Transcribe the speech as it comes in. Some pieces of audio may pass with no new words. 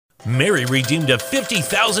Mary redeemed a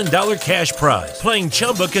 $50,000 cash prize playing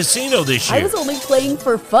Chumba Casino this year. I was only playing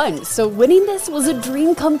for fun, so winning this was a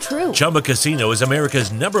dream come true. Chumba Casino is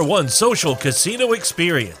America's #1 social casino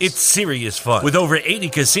experience. It's serious fun. With over 80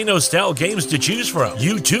 casino-style games to choose from,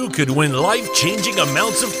 you too could win life-changing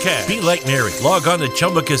amounts of cash. Be like Mary. Log on to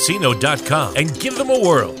ChumbaCasino.com and give them a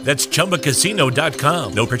whirl. That's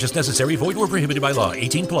ChumbaCasino.com. No purchase necessary. Void where prohibited by law.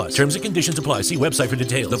 18 plus. Terms and conditions apply. See website for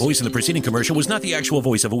details. The voice in the preceding commercial was not the actual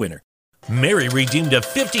voice of a winner. Mary redeemed a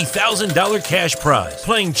 $50,000 cash prize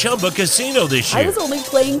playing Chumba Casino this year. I was only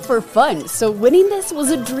playing for fun, so winning this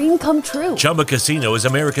was a dream come true. Chumba Casino is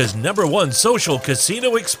America's #1 social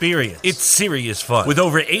casino experience. It's serious fun. With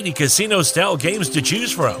over 80 casino-style games to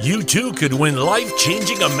choose from, you too could win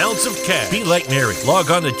life-changing amounts of cash. Be like Mary.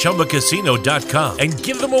 Log on to ChumbaCasino.com and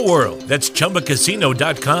give them a whirl. That's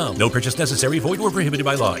ChumbaCasino.com. No purchase necessary. Void where prohibited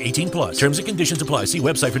by law. 18 plus. Terms and conditions apply. See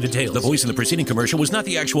website for details. The voice in the preceding commercial was not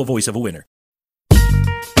the actual voice of a winner.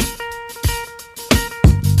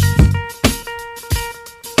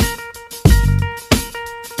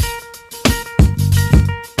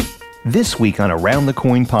 This week on Around the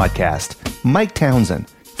Coin podcast, Mike Townsend,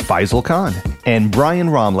 Faisal Khan, and Brian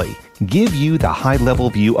Romley give you the high-level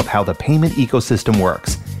view of how the payment ecosystem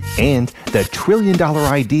works and the trillion-dollar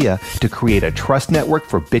idea to create a trust network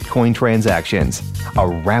for Bitcoin transactions.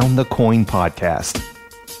 Around the Coin podcast.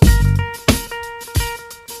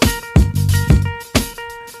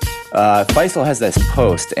 Faisal has this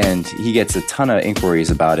post, and he gets a ton of inquiries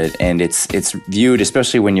about it, and it's viewed,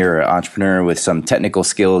 especially when you're an entrepreneur with some technical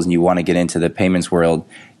skills and you want to get into the payments world,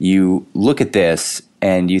 you look at this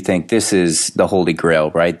and you think this is the holy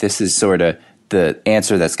grail, right? This is sort of the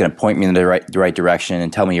answer that's going to point me in the right direction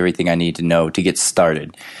and tell me everything I need to know to get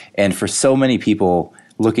started. And for so many people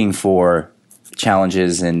looking for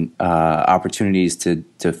challenges and opportunities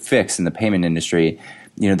to fix in the payment industry,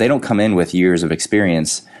 they don't come in with years of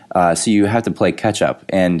experience. So you have to play catch up,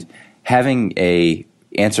 and having a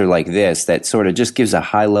answer like this that sort of just gives a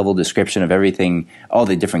high level description of everything, all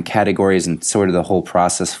the different categories and sort of the whole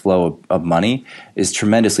process flow of money is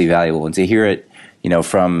tremendously valuable. And to hear it,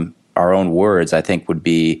 from our own words, I think would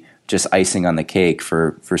be just icing on the cake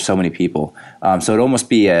for so many people. So it'd almost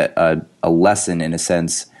be a lesson in a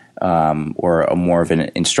sense, or a more of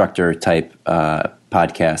an instructor type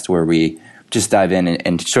podcast where we just dive in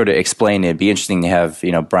and sort of explain it. It'd be interesting to have,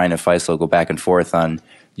 Brian and Faisal go back and forth on,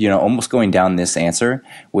 almost going down this answer,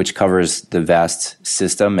 which covers the vast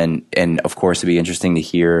system. And of course, it'd be interesting to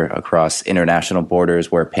hear across international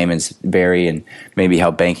borders where payments vary and maybe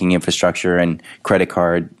how banking infrastructure and credit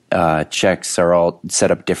card checks are all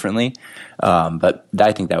set up differently. But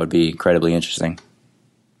I think that would be incredibly interesting.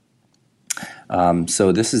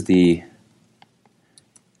 So this is the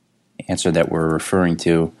answer that we're referring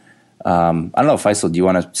to. I don't know, Faisal, do you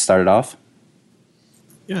want to start it off?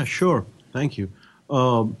 Yeah, sure. Thank you.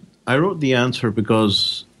 I wrote the answer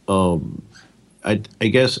because I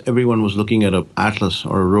guess everyone was looking at an atlas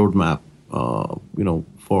or a roadmap,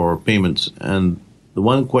 for payments. And the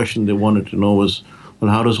one question they wanted to know was, well,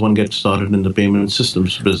 how does one get started in the payment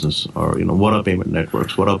systems business? Or, what are payment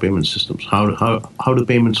networks? What are payment systems? How do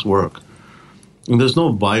payments work? And there's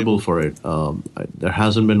no Bible for it. There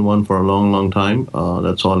hasn't been one for a long, long time.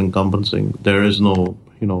 That's all encompassing. There is no,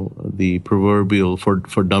 the proverbial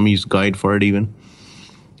for dummies guide for it even.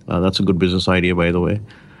 That's a good business idea, by the way.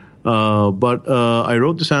 But I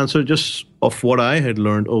wrote this answer just of what I had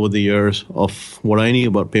learned over the years of what I knew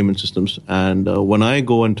about payment systems. And when I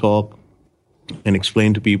go and talk and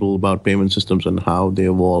explain to people about payment systems and how they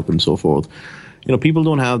evolve and so forth, people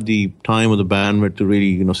don't have the time or the bandwidth to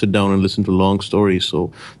really, sit down and listen to long stories.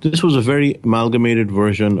 So this was a very amalgamated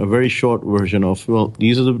version, a very short version of,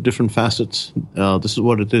 these are the different facets. This is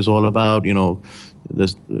what it is all about.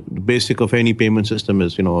 The basic of any payment system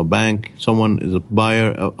is, a bank. Someone is a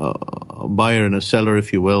buyer and a seller,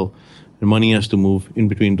 if you will, and money has to move in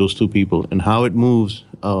between those two people. And how it moves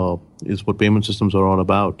is what payment systems are all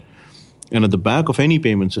about. And at the back of any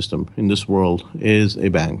payment system in this world is a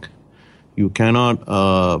bank. You cannot,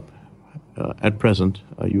 at present,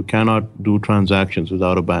 you cannot do transactions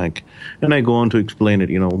without a bank. And I go on to explain it,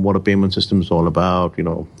 what a payment system is all about,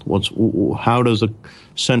 how does a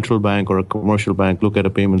central bank or a commercial bank look at a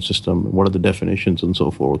payment system, what are the definitions and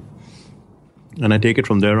so forth. And I take it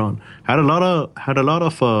from there on. Had a lot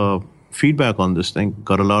of feedback on this thing,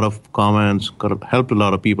 got a lot of comments, helped a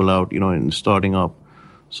lot of people out, in starting up.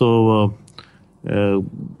 So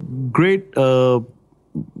great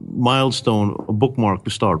milestone, a bookmark to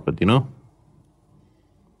start with,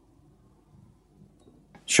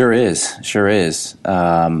 Sure is.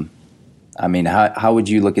 How would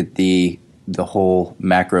you look at the the whole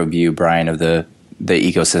macro view, Brian, of the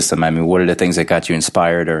ecosystem. I mean, what are the things that got you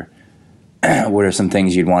inspired, or what are some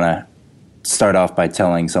things you'd want to start off by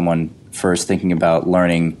telling someone first thinking about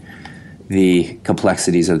learning the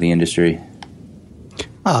complexities of the industry?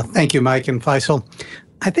 Thank you, Mike and Faisal.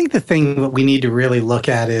 I think the thing that we need to really look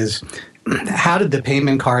at is, how did the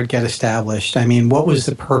payment card get established? I mean, what was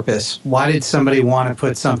the purpose? Why did somebody want to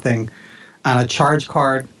put something on a charge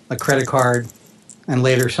card, a credit card, and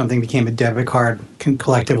later something became a debit card?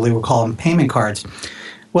 Collectively, we'll call them payment cards.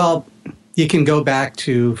 Well, you can go back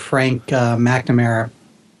to Frank McNamara.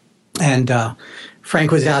 And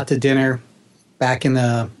Frank was out to dinner back in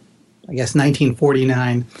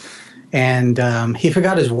 1949. And he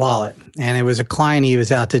forgot his wallet. And it was a client he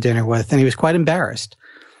was out to dinner with, and he was quite embarrassed.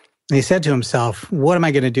 And he said to himself, what am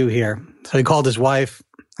I going to do here? So he called his wife,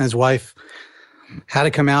 and his wife had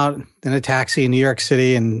to come out in a taxi in New York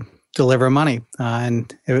City and deliver money.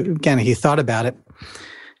 Again, he thought about it.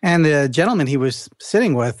 And the gentleman he was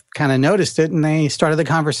sitting with kind of noticed it, and they started the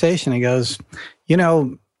conversation. He goes,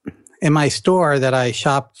 in my store that I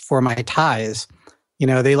shop for my ties,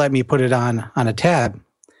 they let me put it on a tab.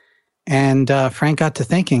 And Frank got to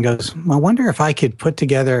thinking, goes, I wonder if I could put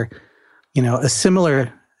together, a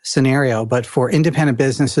similar scenario, but for independent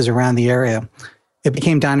businesses around the area. It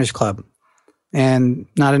became Diners Club. And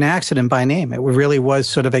not an accident by name. It really was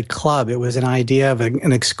sort of a club. It was an idea of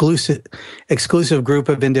an exclusive group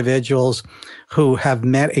of individuals who have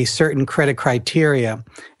met a certain credit criteria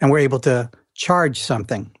and were able to charge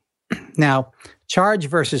something. Now, charge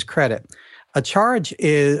versus credit. A charge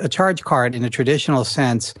card in a traditional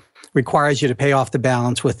sense requires you to pay off the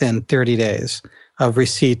balance within 30 days of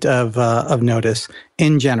receipt of notice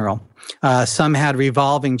in general. Some had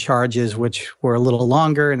revolving charges, which were a little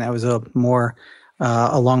longer, and that was a more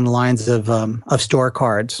along the lines of store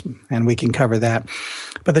cards, and we can cover that.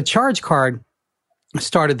 But the charge card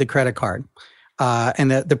started the credit card,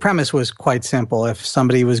 and the premise was quite simple. If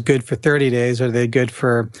somebody was good for 30 days, are they good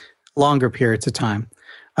for longer periods of time?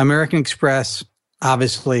 American Express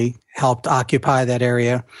obviously helped occupy that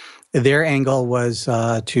area. Their angle was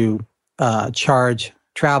to charge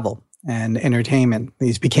travel and entertainment.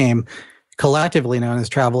 These became collectively known as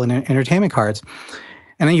travel and entertainment cards.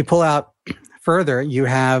 And then you pull out further, you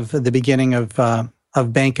have the beginning of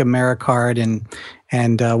Bank Americard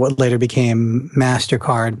and what later became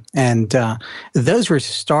MasterCard. And those were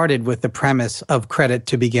started with the premise of credit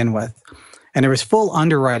to begin with. And there was full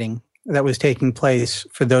underwriting that was taking place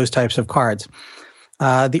for those types of cards.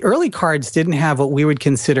 The early cards didn't have what we would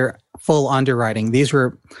consider full underwriting. These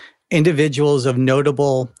were individuals of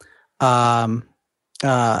notable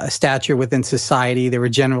stature within society. They were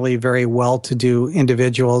generally very well-to-do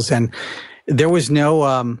individuals, and there was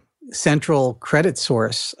no central credit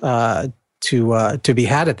source to be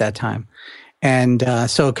had at that time. And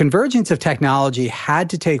so convergence of technology had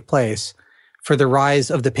to take place for the rise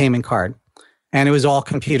of the payment card, and it was all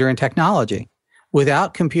computer and technology.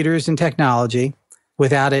 Without computers and technology,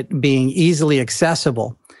 without it being easily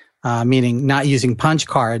accessible, meaning not using punch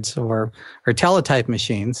cards or teletype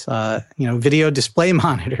machines, video display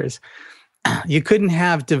monitors, you couldn't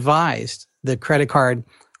have devised the credit card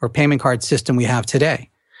or payment card system we have today.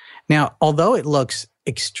 Now, although it looks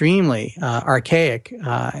extremely archaic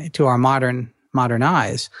to our modern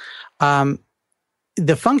eyes,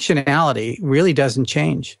 the functionality really doesn't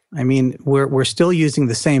change. I mean, we're still using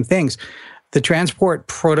the same things. The transport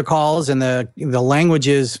protocols and the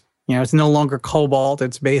languages, it's no longer COBOL.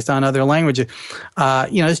 It's based on other languages.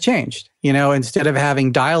 It's changed. Instead of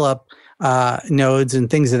having dial-up nodes and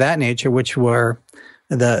things of that nature, which were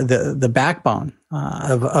the backbone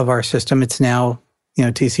of our system, it's now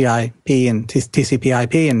TCP and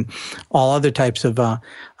TCP/IP and all other types of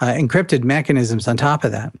encrypted mechanisms on top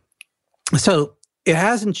of that. So it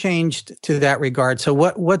hasn't changed to that regard. So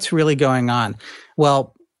what's really going on?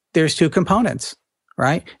 Well, there's two components,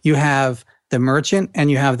 right? You have the merchant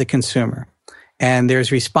and you have the consumer. And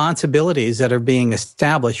there's responsibilities that are being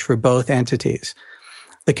established for both entities.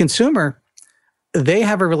 The consumer, they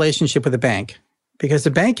have a relationship with the bank because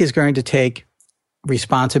the bank is going to take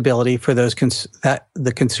responsibility for those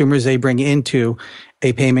the consumers they bring into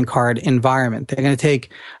a payment card environment. They're going to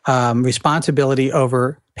take responsibility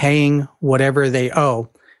over paying whatever they owe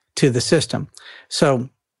to the system. So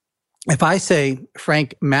if I say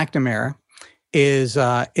Frank McNamara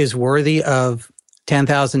is worthy of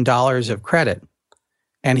 $10,000 of credit,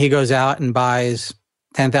 and he goes out and buys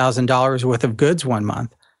 $10,000 worth of goods one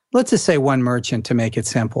month, let's just say one merchant to make it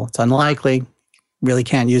simple. It's unlikely. Really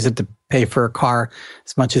can't use it to pay for a car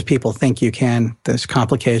as much as people think you can. There's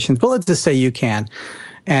complications, but let's just say you can.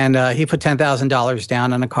 And he put $10,000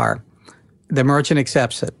 down on a car. The merchant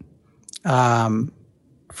accepts it.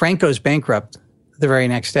 Frank goes bankrupt the very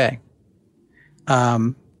next day.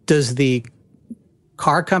 Does the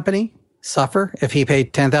car company suffer if he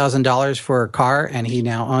paid $10,000 for a car and he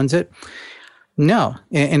now owns it? No.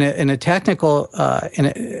 In a technical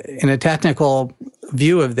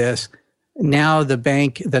view of this, now the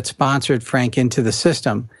bank that sponsored Frank into the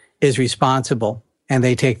system is responsible, and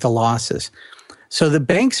they take the losses. So the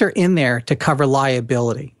banks are in there to cover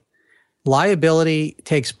liability. Liability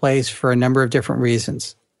takes place for a number of different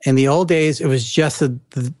reasons. In the old days, it was just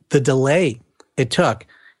the delay it took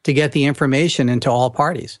to get the information into all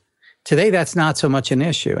parties. Today, that's not so much an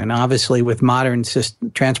issue. And obviously, with modern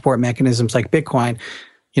transport mechanisms like Bitcoin,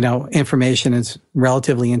 information is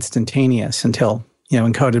relatively instantaneous until,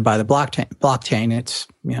 encoded by the blockchain. It's,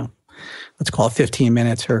 let's call it 15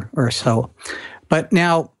 minutes or so. But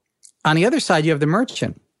now, on the other side, you have the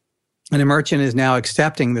merchant. And the merchant is now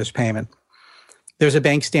accepting this payment. There's a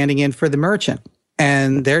bank standing in for the merchant,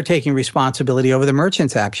 and they're taking responsibility over the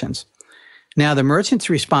merchant's actions. Now, the merchant's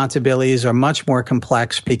responsibilities are much more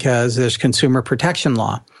complex because there's consumer protection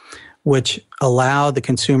law, which allow the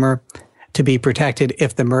consumer to be protected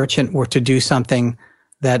if the merchant were to do something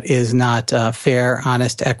that is not fair,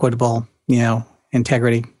 honest, equitable,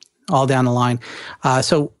 integrity, all down the line.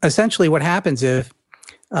 So essentially what happens if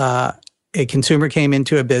a consumer came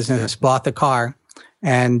into a business, bought the car,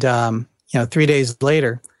 and 3 days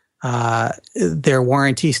later, their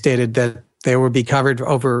warranty stated that they would be covered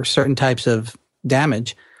over certain types of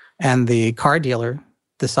damage, and the car dealer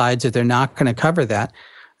decides that they're not going to cover that,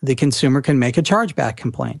 the consumer can make a chargeback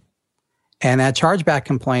complaint. And that chargeback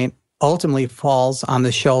complaint ultimately falls on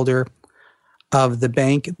the shoulder of the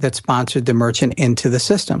bank that sponsored the merchant into the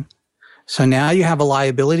system. So now you have a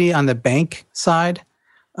liability on the bank side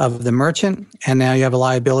of the merchant, and now you have a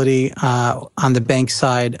liability on the bank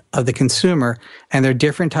side of the consumer, and there are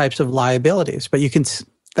different types of liabilities. But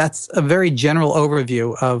that's a very general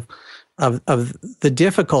overview of the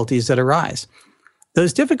difficulties that arise.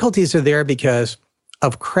 Those difficulties are there because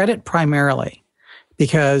of credit primarily,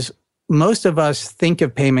 because most of us think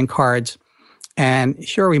of payment cards, and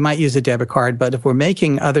sure, we might use a debit card, but if we're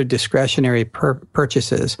making other discretionary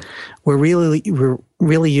purchases, we're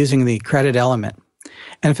really using the credit element.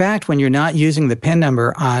 In fact, when you're not using the PIN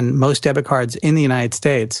number on most debit cards in the United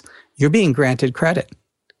States, you're being granted credit,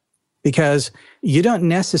 because you don't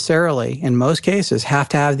necessarily, in most cases, have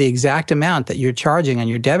to have the exact amount that you're charging on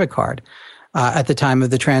your debit card at the time of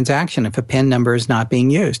the transaction if a PIN number is not being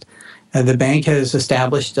used. The bank has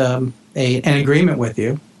established an agreement with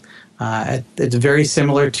you. It's very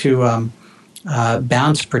similar to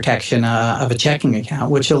bounce protection of a checking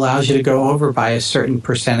account, which allows you to go over by a certain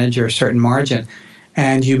percentage or a certain margin.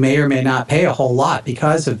 And you may or may not pay a whole lot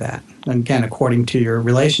because of that, again, according to your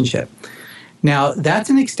relationship. Now, that's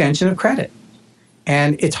an extension of credit.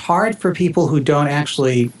 And it's hard for people who don't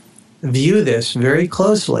actually view this very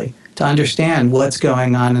closely to understand what's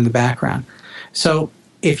going on in the background. So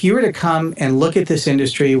if you were to come and look at this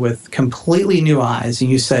industry with completely new eyes and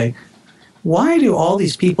you say, why do all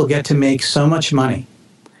these people get to make so much money?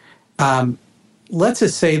 Let's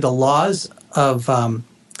just say the laws of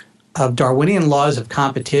Darwinian laws of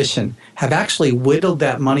competition have actually whittled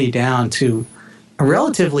that money down to a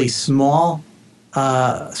relatively small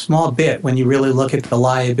bit when you really look at the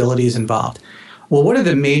liabilities involved. Well, what are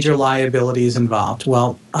the major liabilities involved?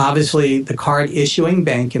 Well, obviously, the card issuing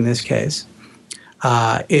bank in this case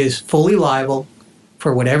is fully liable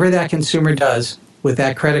for whatever that consumer does with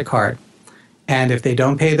that credit card. And if they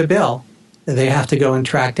don't pay the bill, they have to go and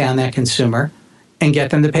track down that consumer and get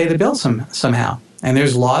them to pay the bill somehow. And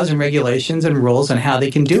there's laws and regulations and rules on how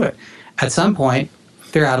they can do it. At some point,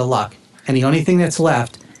 they're out of luck. And the only thing that's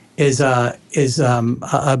left is a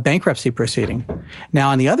bankruptcy proceeding. Now,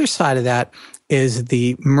 on the other side of that is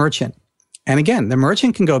the merchant. And again, the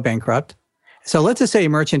merchant can go bankrupt. So let's just say a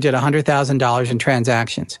merchant did $100,000 in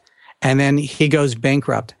transactions, and then he goes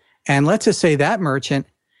bankrupt. And let's just say that merchant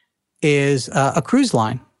is a cruise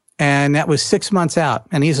line, and that was 6 months out,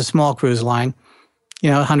 and he's a small cruise line,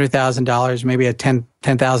 $100,000, maybe a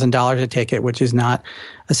 $10,000 a ticket, which is not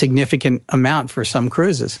a significant amount for some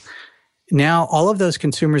cruises. Now, all of those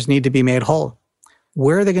consumers need to be made whole.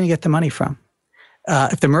 Where are they going to get the money from?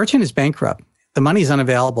 If the merchant is bankrupt, the money is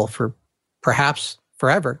unavailable for perhaps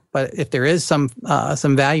forever. But if there is some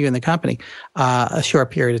value in the company, a short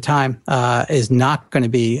period of time is not going to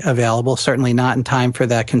be available. Certainly not in time for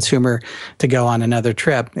that consumer to go on another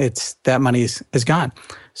trip. That money is gone.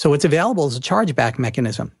 So what's available is a chargeback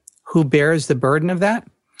mechanism. Who bears the burden of that?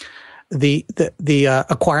 The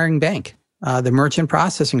acquiring bank, the merchant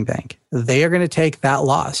processing bank. They are going to take that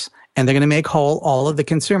loss and they're going to make whole all of the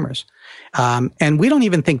consumers. And we don't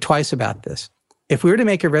even think twice about this. If we were to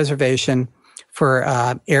make a reservation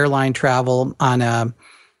for airline travel on a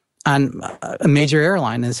major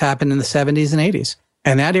airline, this happened in the 70s and 80s,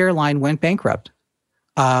 and that airline went bankrupt,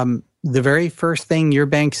 the very first thing your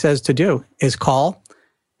bank says to do is call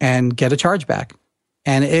and get a chargeback.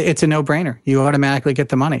 And it's a no-brainer. You automatically get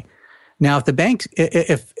the money. Now, if the bank,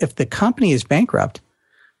 if the company is bankrupt,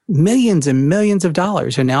 millions and millions of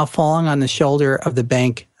dollars are now falling on the shoulder of the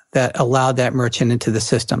bank that allowed that merchant into the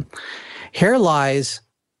system. Here lies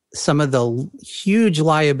some of the huge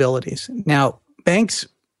liabilities. Now, banks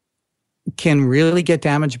can really get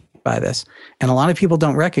damaged by this. And a lot of people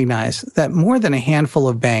don't recognize that more than a handful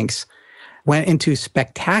of banks went into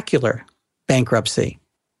spectacular bankruptcy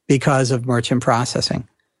because of merchant processing.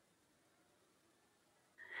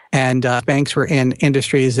 And banks were in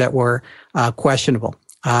industries that were questionable.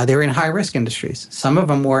 They were in high-risk industries. Some of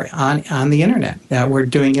them were on the internet that were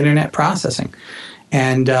doing internet processing.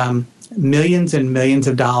 And millions and millions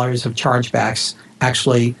of dollars of chargebacks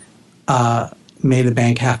actually made the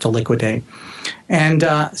bank have to liquidate. And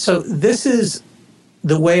so this is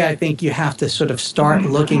the way I think you have to sort of start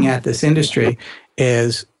looking at this industry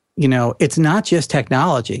is, it's not just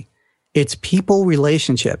technology, it's people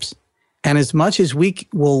relationships. And as much as we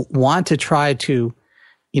will want to try to,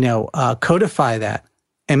 codify that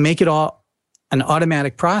and make it all an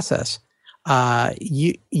automatic process,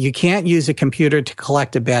 you can't use a computer to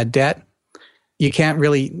collect a bad debt. You can't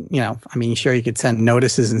really, sure, you could send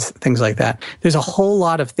notices and things like that. There's a whole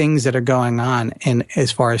lot of things that are going on in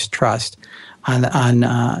as far as trust on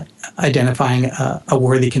identifying a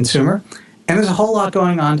worthy consumer. And there's a whole lot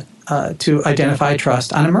going on to identify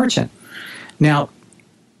trust on a merchant. Now,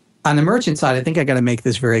 on the merchant side, I think I got to make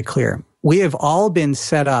this very clear. We have all been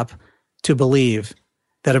set up to believe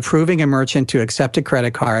that approving a merchant to accept a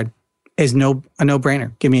credit card is a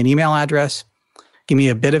no-brainer. Give me an email address, give me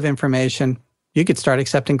a bit of information, you could start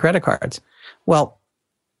accepting credit cards. Well,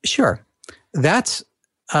 sure. That's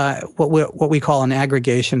what we call an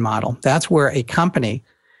aggregation model. That's where a company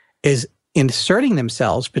is inserting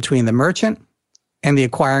themselves between the merchant and the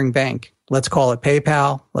acquiring bank. Let's call it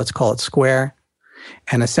PayPal. Let's call it Square.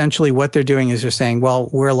 And essentially what they're doing is they're saying, well,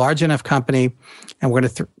 we're a large enough company and we're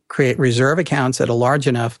going to create reserve accounts that are large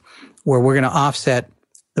enough where we're going to offset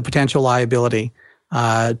the potential liability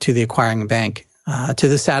to the acquiring bank. To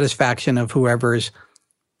the satisfaction of whoever's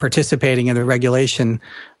participating in the regulation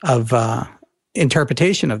of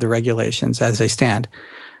interpretation of the regulations as they stand.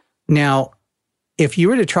 Now, if you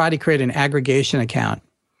were to try to create an aggregation account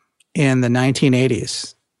in the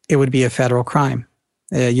 1980s, it would be a federal crime.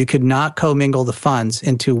 You could not commingle the funds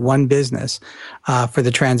into one business for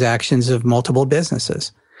the transactions of multiple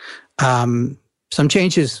businesses. Some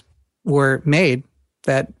changes were made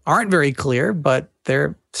that aren't very clear, but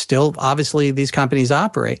they're still, obviously, these companies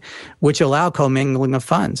operate, which allow commingling of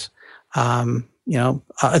funds.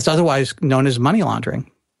 It's otherwise known as money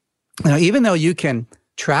laundering. Even though you can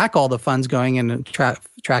track all the funds going in and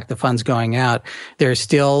track the funds going out, there's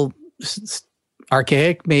still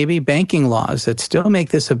archaic, maybe, banking laws that still make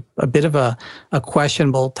this a bit of a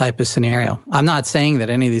questionable type of scenario. I'm not saying that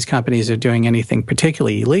any of these companies are doing anything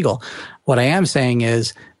particularly illegal. What I am saying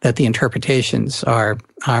is that the interpretations are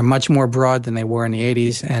much more broad than they were in the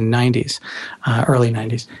 80s and 90s, early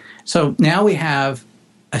 90s. So now we have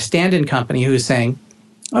a stand-in company who is saying,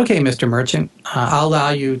 okay, Mr. Merchant, I'll allow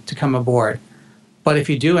you to come aboard. But if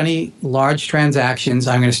you do any large transactions,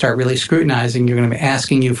 I'm going to start really scrutinizing. You're going to be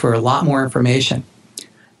asking you for a lot more information.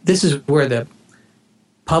 This is where the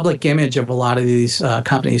public image of a lot of these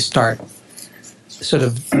companies start sort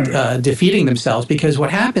of defeating themselves, because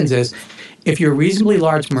what happens is if you're a reasonably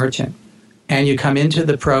large merchant and you come into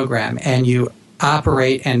the program and you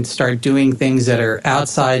operate and start doing things that are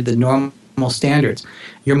outside the normal standards,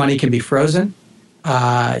 your money can be frozen.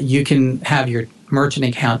 You can have your merchant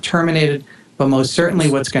account terminated. But most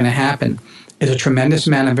certainly what's going to happen is a tremendous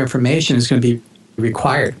amount of information is going to be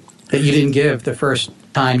required that you didn't give the first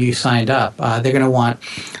time you signed up. They're going to want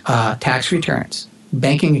tax returns,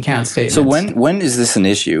 banking account statements. So when is this an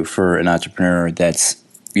issue for an entrepreneur that's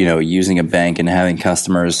using a bank and having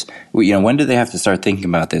customers? When do they have to start thinking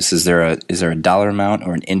about this? Is there a dollar amount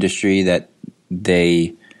or an industry that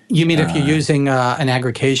they? You mean if you're using an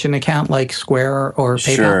aggregation account like Square or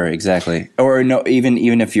PayPal? Sure, exactly. Or no, even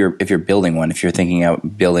if you're building one, if you're thinking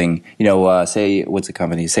out building, say what's a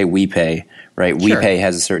company? Say WePay, right? Sure. WePay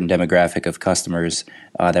has a certain demographic of customers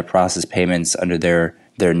that process payments under their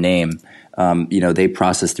name. They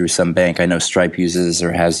process through some bank. I know Stripe uses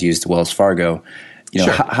or has used Wells Fargo.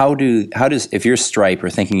 Sure. How does if you're Stripe or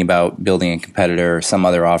thinking about building a competitor or some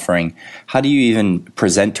other offering, how do you even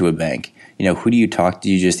present to a bank? Who do you talk to? Do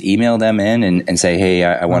you just email them in and say, hey,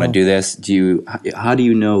 I want to do this? How do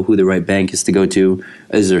you know who the right bank is to go to?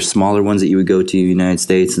 Is there smaller ones that you would go to in the United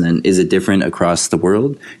States? And then is it different across the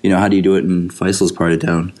world? How do you do it in Faisal's part of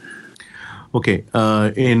town? Okay.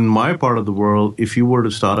 In my part of the world, if you were to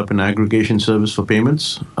start up an aggregation service for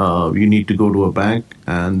payments, you need to go to a bank,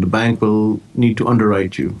 and the bank will need to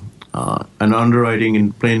underwrite you. And underwriting,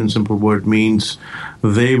 in plain and simple word, means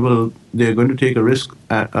they're going to take a risk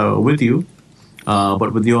with you,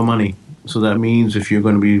 but with your money. So that means if you're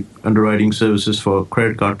going to be underwriting services for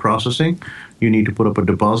credit card processing, you need to put up a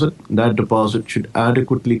deposit. That deposit should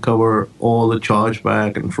adequately cover all the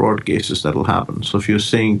chargeback and fraud cases that will happen. So if you're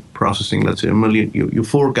saying processing, let's say $1 million, you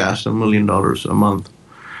forecast $1 million a month,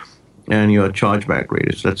 and your chargeback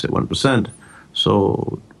rate is, let's say, 1%.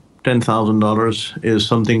 So $10,000 is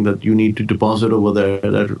something that you need to deposit over there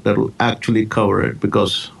that will actually cover it,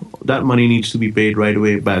 because that money needs to be paid right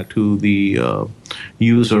away back to the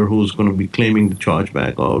user who's going to be claiming the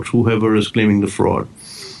chargeback, or whoever is claiming the fraud.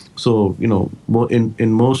 So,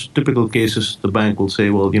 in most typical cases, the bank will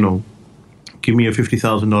say, well, give me a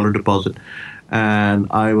 $50,000 deposit, and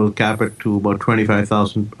I will cap it to about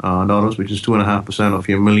 $25,000, which is 2.5% of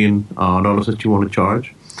your $1 million that you want to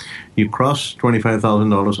charge. You cross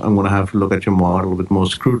 $25,000, I'm going to have to look at your model with more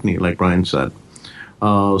scrutiny, like Brian said.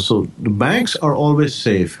 So the banks are always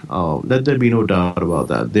safe. Let there be no doubt about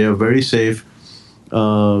that. They are very safe.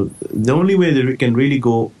 The only way that we can really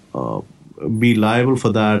go be liable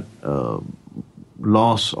for that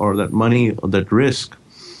loss or that money or that risk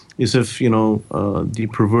is if the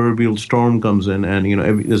proverbial storm comes in and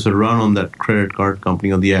there's a run on that credit card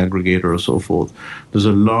company or the aggregator or so forth. There's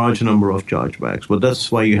a large number of chargebacks, but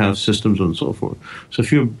that's why you have systems and so forth. So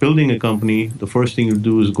if you're building a company, the first thing you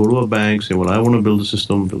do is go to a bank, say, well, I want to build a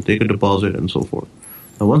system, they'll take a deposit and so forth.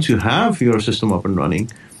 Now, once you have your system up and running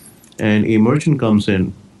and a merchant comes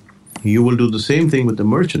in, you will do the same thing with the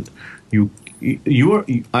merchant.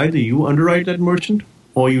 Either you underwrite that merchant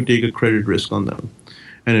or you take a credit risk on them.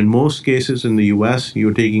 And in most cases in the U.S.,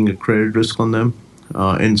 you're taking a credit risk on them.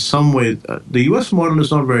 In some way, the U.S. model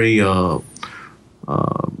is not very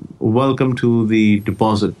welcome to the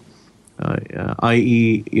deposit,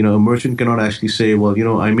 i.e., a merchant cannot actually say,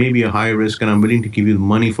 well, I may be a high risk and I'm willing to give you the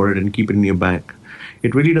money for it and keep it in your bank.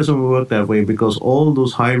 It really doesn't work that way, because all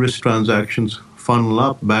those high risk transactions funnel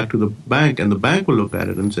up back to the bank, and the bank will look at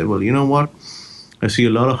it and say, well, you know what? I see a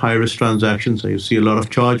lot of high risk transactions. I see a lot of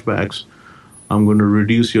chargebacks. I'm going to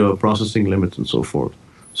reduce your processing limits and so forth.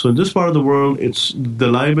 So in this part of the world, it's the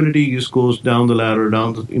liability just goes down the ladder,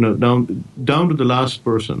 down to the last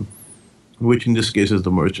person, which in this case is the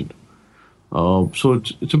merchant. So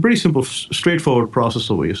it's a pretty simple, straightforward process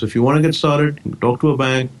over here. So if you want to get started, you talk to a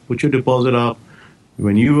bank, put your deposit up.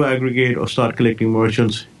 When you aggregate or start collecting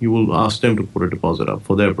merchants, you will ask them to put a deposit up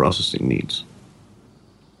for their processing needs.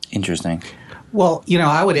 Interesting. Well,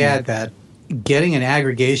 I would add that getting an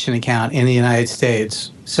aggregation account in the United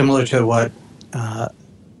States, similar to what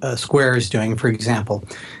Square is doing, for example,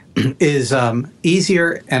 is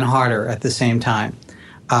easier and harder at the same time.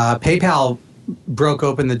 PayPal broke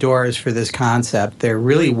open the doors for this concept. There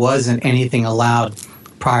really wasn't anything allowed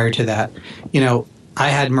prior to that. I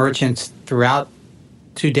had merchants throughout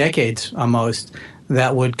 2 decades almost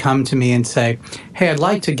that would come to me and say, hey, I'd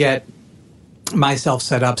like to get myself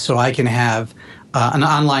set up so I can have an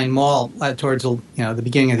online mall towards the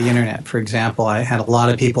beginning of the internet. For example, I had a lot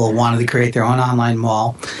of people who wanted to create their own online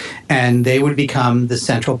mall, and they would become the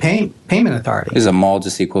central payment authority. Is a mall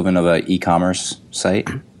just the equivalent of an e-commerce site?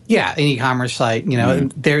 Yeah, an e-commerce site.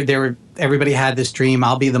 Everybody had this dream.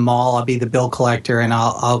 I'll be the mall. I'll be the bill collector, and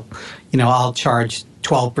I'll charge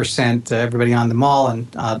 12% to everybody on the mall,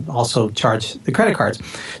 and also charge the credit cards.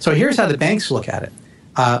 So here's how the banks look at it.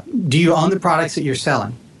 Do you own the products that you're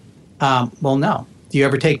selling? Well, no. Do you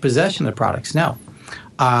ever take possession of the products? No.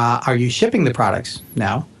 Are you shipping the products?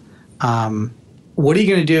 No. What are you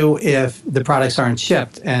going to do if the products aren't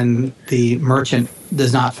shipped and the merchant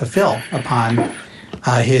does not fulfill upon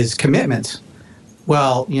his commitments?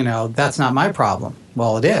 Well, that's not my problem.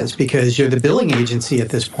 Well, it is, because you're the billing agency at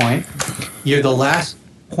this point. You're the last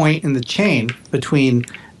point in the chain between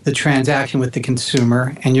the transaction with the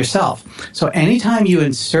consumer and yourself. So anytime you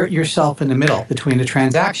insert yourself in the middle between the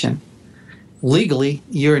transaction, legally,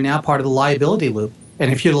 you're now part of the liability loop. And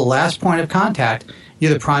if you're the last point of contact,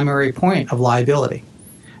 you're the primary point of liability.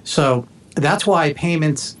 So that's why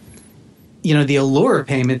payments, the allure of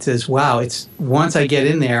payments is, wow, it's once I get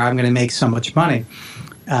in there, I'm going to make so much money.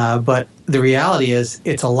 But the reality is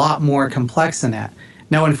it's a lot more complex than that.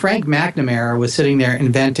 Now, when Frank McNamara was sitting there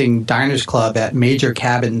inventing Diners Club at the Major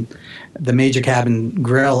Cabin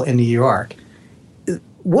Grill in New York,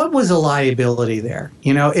 what was the liability there?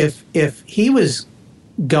 You know, if he was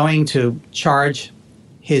going to charge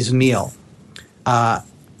his meal,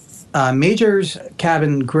 Major's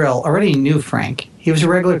Cabin Grill already knew Frank. He was a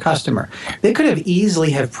regular customer. They could have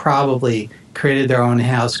easily have probably created their own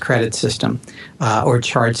house credit system or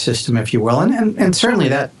charge system, if you will. And certainly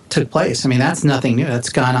that took place. I mean, that's nothing new. That's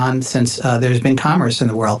gone on since there's been commerce in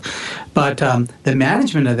the world. But the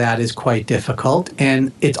management of that is quite difficult.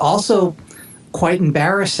 And it's also quite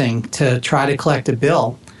embarrassing to try to collect a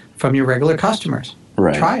bill from your regular customers.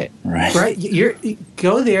 Right. Try it. Right. You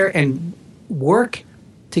go there and work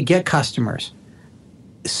to get customers.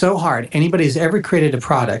 So hard. Anybody who's ever created a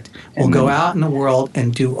product will go out in the world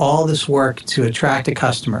and do all this work to attract a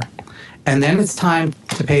customer. And then it's time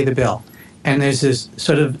to pay the bill. And there's this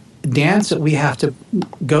sort of dance that we have to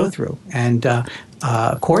go through and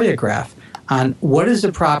choreograph on what is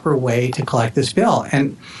the proper way to collect this bill.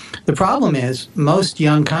 And the problem is most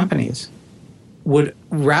young companies would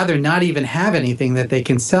rather not even have anything that they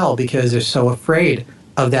can sell because they're so afraid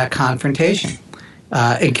of that confrontation.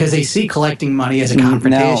 Because they see collecting money as a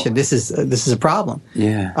confrontation. This is a problem.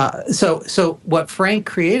 Yeah. So what Frank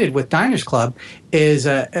created with Diners Club is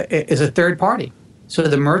a third party. So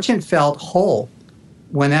the merchant felt whole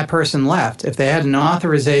when that person left. If they had an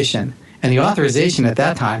authorization, and the authorization at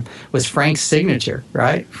that time was Frank's signature,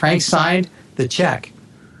 right? Frank signed the check,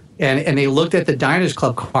 and they looked at the Diners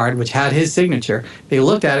Club card, which had his signature. They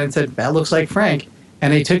looked at it and said, "That looks like Frank,"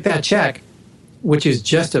 and they took that check, which is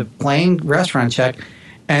just a plain restaurant check,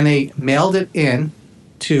 and they mailed it in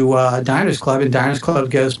to Diners Club, and Diners Club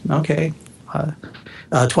goes, okay,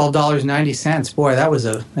 $12.90. Boy, that was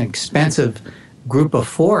an expensive group of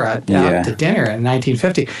four out to dinner in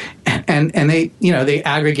 1950, and they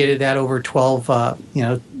aggregated that over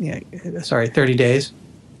 30 days,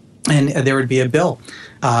 and there would be a bill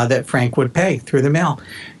that Frank would pay through the mail.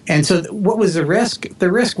 And so what was the risk?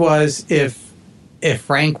 The risk was if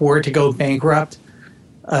Frank were to go bankrupt,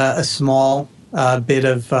 a small bit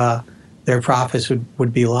of their profits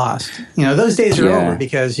would be lost. You know, those days are over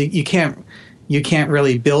because you can't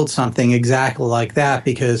really build something exactly like that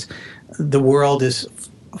because the world is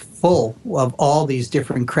full of all these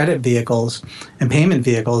different credit vehicles and payment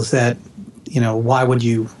vehicles that, you know, why would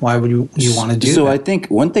you want to do so that? I think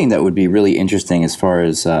one thing that would be really interesting as far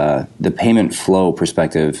as the payment flow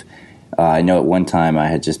perspective, I know at one time I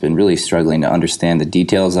had just been really struggling to understand the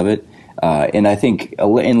details of it. And I think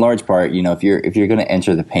in large part, you know, if you're going to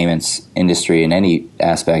enter the payments industry in any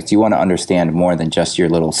aspect, you want to understand more than just your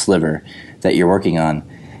little sliver that you're working on.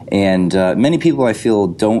 And many people, I feel,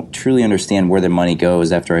 don't truly understand where their money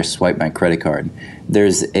goes after I swipe my credit card.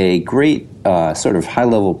 There's a great sort of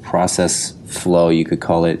high-level process flow, you could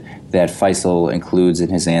call it, that Faisal includes in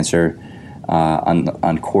his answer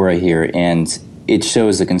on Quora here. And it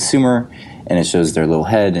shows the consumer, and it shows their little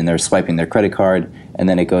head, and they're swiping their credit card, and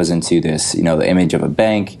then it goes into this, you know, the image of a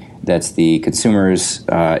bank that's the consumer's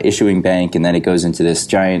issuing bank, and then it goes into this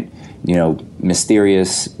giant, you know,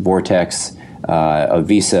 mysterious vortex of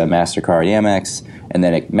Visa, MasterCard, Amex, and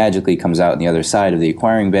then it magically comes out on the other side of the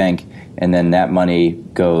acquiring bank, and then that money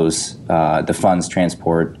goes, the funds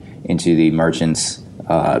transport into the merchant's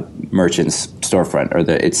storefront, or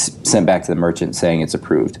it's sent back to the merchant saying it's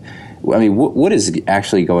approved. I mean, what is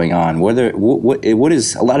actually going on? What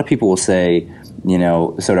is, a lot of people will say, you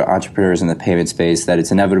know, sort of entrepreneurs in the payment space, that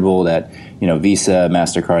it's inevitable that, you know, Visa,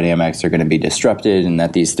 MasterCard, Amex are going to be disrupted and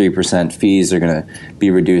that these 3% fees are going to be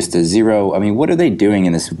reduced to zero. I mean, what are they doing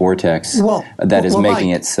in this vortex that is making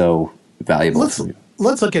it so valuable?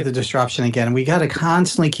 Let's look at the disruption again. We got to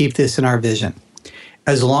constantly keep this in our vision.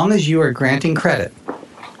 As long as you are granting credit,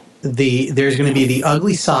 there's going to be the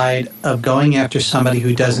ugly side of going after somebody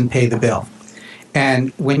who doesn't pay the bill.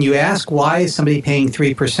 And when you ask why is somebody paying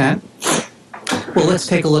 3%, well, let's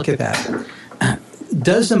take a look at that.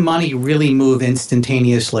 Does the money really move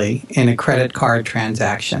instantaneously in a credit card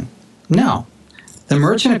transaction? No. The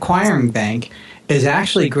merchant acquiring bank is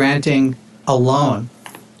actually granting a loan,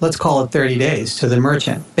 let's call it 30 days, to the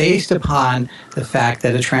merchant based upon the fact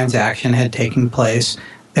that a transaction had taken place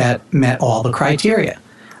that met all the criteria.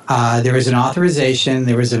 There was an authorization,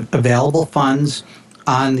 there was available funds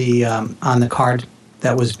on the card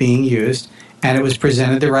that was being used, and it was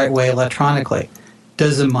presented the right way electronically.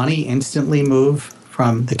 Does the money instantly move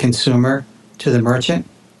from the consumer to the merchant?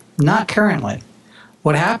 Not currently.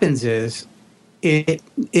 What happens is it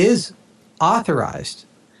is authorized,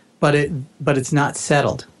 but it's not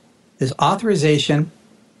settled. There's authorization,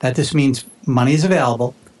 That just means money is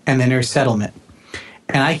available, and then there's settlement.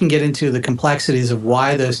 And I can get into the complexities of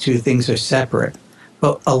why those two things are separate.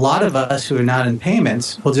 But a lot of us who are not in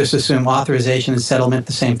payments will just assume authorization and settlement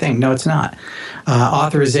the same thing. No, it's not.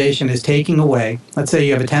 Authorization is taking away, let's say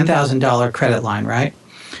you have a $10,000 credit line, right?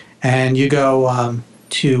 And you go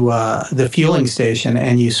to the fueling station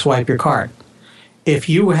and you swipe your card. If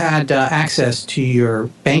you had access to your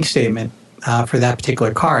bank statement for that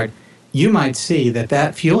particular card, you might see that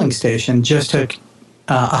that fueling station just took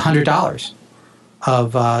 $100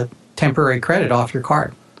 of temporary credit off your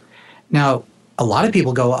card. Now, a lot of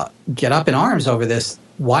people get up in arms over this.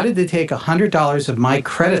 Why did they take $100 of my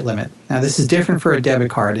credit limit? Now, this is different for a debit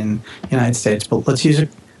card in the United States, but let's use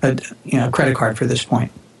a credit card for this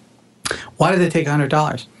point. Why did they take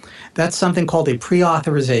 $100? That's something called a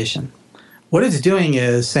pre-authorization. What it's doing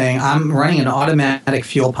is saying, I'm running an automatic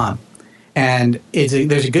fuel pump, and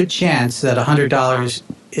there's a good chance that $100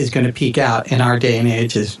 is going to peak out in our day and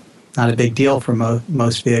age. Is not a big deal for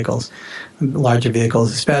most vehicles, larger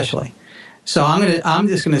vehicles especially. So I'm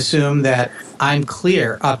just going to assume that I'm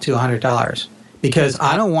clear up to $100 because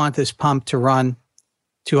I don't want this pump to run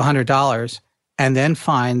to $100 and then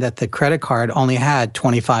find that the credit card only had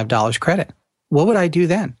 $25 credit. What would I do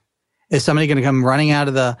then? Is somebody going to come running out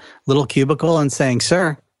of the little cubicle and saying,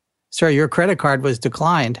 sir, your credit card was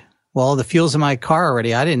declined. Well, the fuel's in my car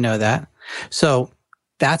already. I didn't know that. So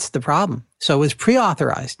that's the problem. So it was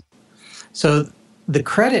pre-authorized. So the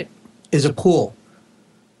credit is a pool.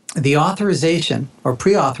 The authorization or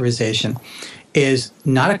pre-authorization is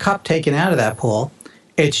not a cup taken out of that pool.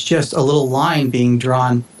 It's just a little line being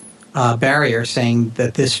drawn, barrier saying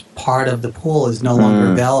that this part of the pool is no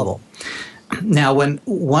longer available. Now,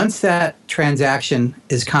 once that transaction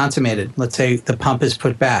is consummated, let's say the pump is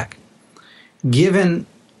put back, given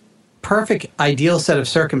perfect ideal set of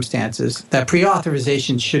circumstances, that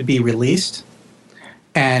pre-authorization should be released,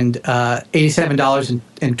 and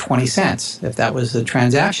 $87.20, if that was the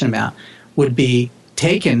transaction amount, would be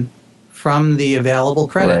taken from the available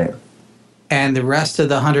credit. Right. And the rest of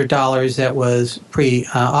the $100 that was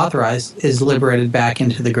pre-authorized is liberated back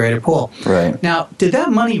into the greater pool. Right. Now, did that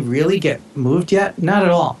money really get moved yet? Not at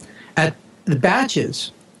all. The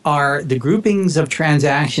batches are the groupings of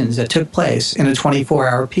transactions that took place in a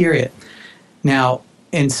 24-hour period. Now,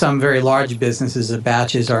 in some very large businesses, the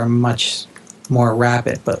batches are much more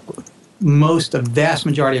rapid, but vast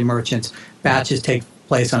majority of merchants, batches take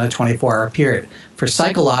place on a 24-hour period for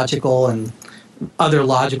psychological and other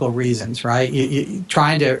logical reasons, right? You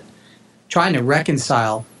trying to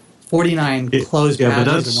reconcile 49 closed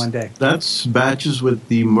batches in one day. That's batches with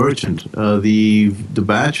the merchant. The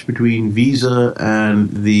batch between Visa and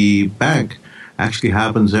the bank actually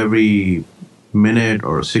happens every minute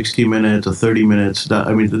or 60 minutes or 30 minutes.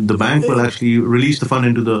 The bank will actually release the fund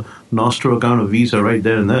into the Nostro account of Visa right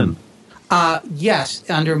there and then. Yes,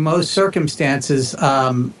 under most circumstances,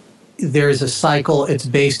 there's a cycle. It's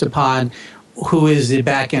based upon who is the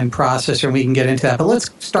back-end processor, and we can get into that. But let's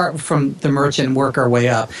start from the merchant and work our way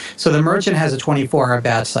up. So the merchant has a 24-hour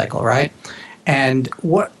batch cycle, right? And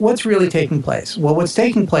what's really taking place? Well, what's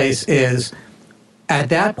taking place is at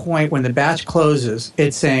that point when the batch closes,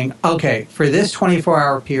 it's saying, okay, for this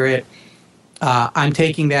 24-hour period, I'm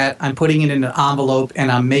taking that, I'm putting it in an envelope,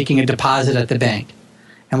 and I'm making a deposit at the bank.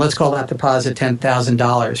 And let's call that deposit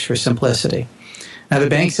 $10,000 for simplicity. Now, the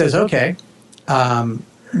bank says, okay,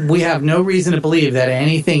 we have no reason to believe that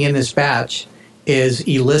anything in this batch is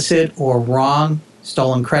illicit or wrong,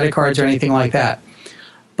 stolen credit cards or anything like that.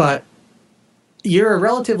 But you're a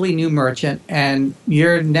relatively new merchant, and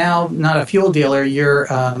you're now not a fuel dealer. You're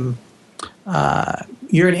an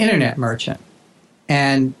internet merchant,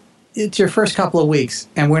 and it's your first couple of weeks,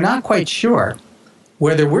 and we're not quite sure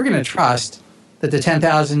whether we're going to trust that the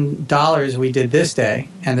 $10,000 we did this day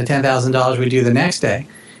and the $10,000 we do the next day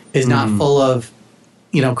is not full of,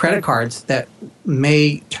 credit cards that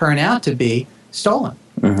may turn out to be stolen.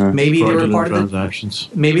 Maybe they were part of transactions.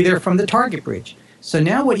 Maybe they're from the target breach. So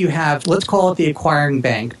now what you have, let's call it the acquiring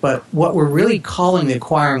bank, but what we're really calling the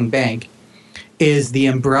acquiring bank is the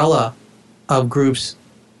umbrella of groups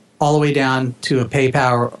all the way down to a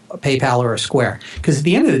PayPal or a Square. Because at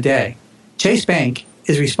the end of the day, Chase Bank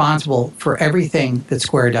is responsible for everything that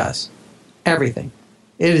Square does. Everything.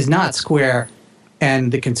 It is not Square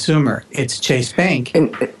and the consumer. It's Chase Bank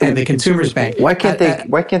and the consumer's bank. Why can't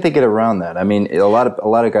they get around that? I mean, a lot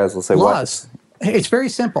of guys will say laws. It's very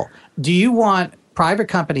simple. Do you want private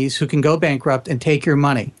companies who can go bankrupt and take your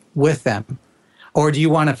money with them? Or do you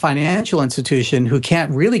want a financial institution who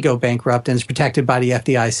can't really go bankrupt and is protected by the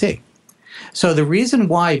FDIC? So the reason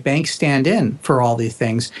why banks stand in for all these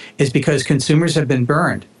things is because consumers have been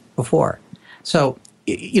burned. before. So,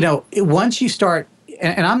 once you start,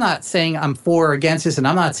 and I'm not saying I'm for or against this, and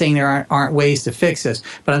I'm not saying there aren't ways to fix this,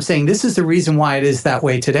 but I'm saying this is the reason why it is that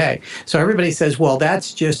way today. So everybody says, well,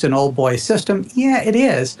 that's just an old boy system. Yeah, it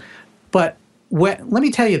is. But let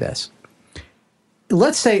me tell you this.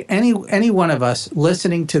 Let's say any one of us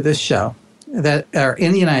listening to this show that are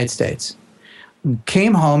in the United States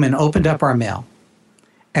came home and opened up our mail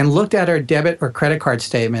and looked at our debit or credit card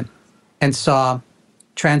statement and saw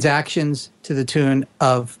transactions to the tune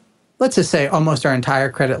of, let's just say, almost our entire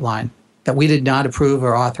credit line that we did not approve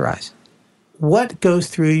or authorize. What goes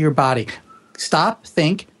through your body? Stop,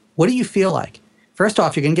 think. What do you feel like? First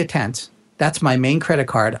off, you're going to get tense. That's my main credit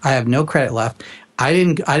card. I have no credit left. I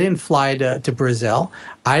didn't fly to Brazil.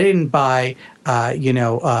 I didn't buy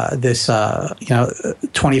this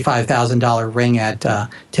 $25,000 ring at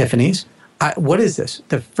Tiffany's. What is this?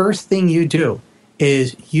 The first thing you do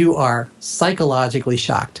is you are psychologically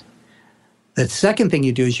shocked. The second thing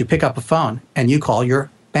you do is you pick up a phone and you call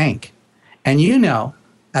your bank. And you know,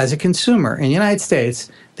 as a consumer in the United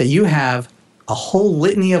States, that you have a whole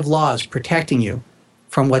litany of laws protecting you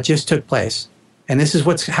from what just took place. And this is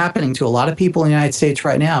what's happening to a lot of people in the United States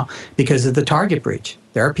right now because of the Target breach.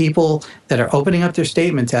 There are people that are opening up their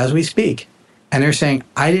statements as we speak, and they're saying,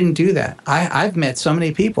 I didn't do that. I've met so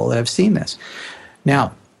many people that have seen this.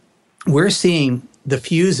 Now, we're seeing the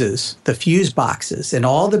fuse boxes, and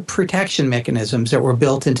all the protection mechanisms that were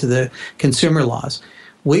built into the consumer laws.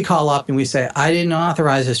 We call up and we say, I didn't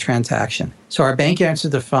authorize this transaction. So our bank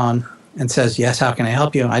answers the phone and says, yes, how can I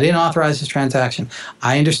help you? I didn't authorize this transaction.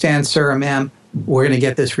 I understand, sir or ma'am. We're going to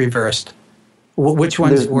get this reversed. Which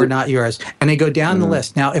ones were not yours? And they go down the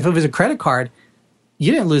list. Now, if it was a credit card,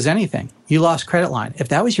 you didn't lose anything. You lost credit line. If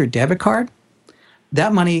that was your debit card,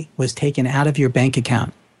 that money was taken out of your bank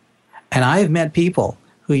account. And I have met people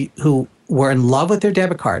who were in love with their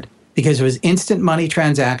debit card because it was instant money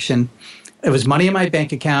transaction. It was money in my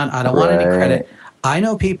bank account. I don't want any credit. I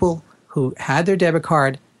know people who had their debit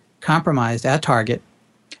card compromised at Target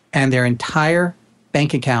and their entire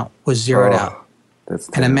bank account was zeroed out.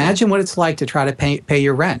 And imagine what it's like to try to pay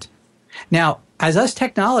your rent. Now, as us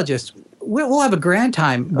technologists, we'll have a grand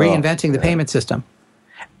time reinventing the payment system.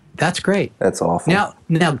 That's great. That's awful.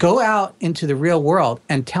 Now go out into the real world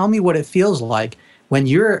and tell me what it feels like when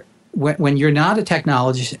you're not a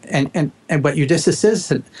technologist but you're just a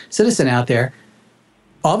citizen out there.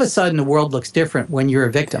 All of a sudden, the world looks different when you're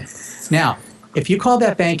a victim. Now, if you called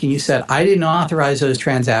that bank and you said, I didn't authorize those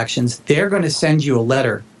transactions, they're going to send you a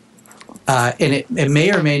letter. And it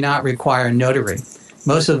may or may not require a notary.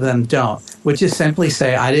 Most of them don't, which is simply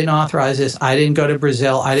say, I didn't authorize this. I didn't go to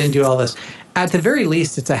Brazil. I didn't do all this. At the very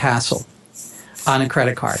least, it's a hassle on a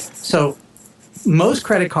credit card. So most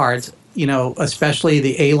credit cards, especially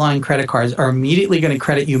the A-line credit cards, are immediately going to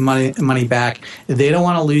credit you money back. They don't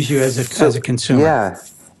want to lose you as a consumer. Yeah.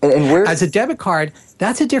 And as a debit card,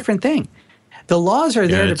 that's a different thing. The laws are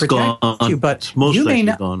there to protect you, but you may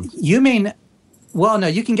not. Well, no,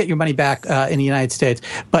 you can get your money back in the United States,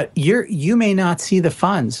 but you may not see the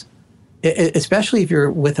funds, especially if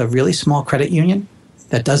you're with a really small credit union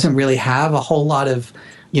that doesn't really have a whole lot of,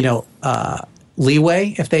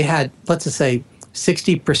 leeway. If they had, let's just say,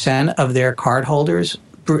 60% of their card holders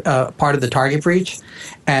part of the Target breach,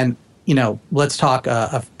 and let's talk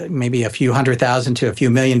maybe a few $100,000 to a few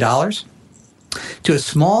 $1 million. To a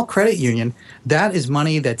small credit union, that is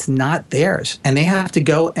money that's not theirs. And they have to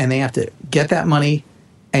go and they have to get that money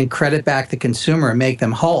and credit back the consumer and make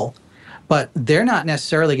them whole. But they're not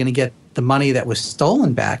necessarily going to get the money that was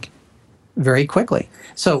stolen back very quickly.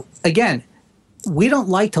 So again, we don't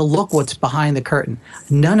like to look what's behind the curtain.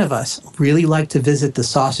 None of us really like to visit the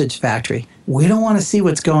sausage factory. We don't want to see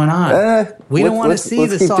what's going on. We don't want to see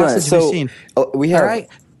the sausage machine. We have... All right?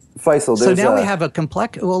 Faisal, so now we have a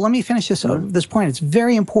complex. Well, let me finish this point. It's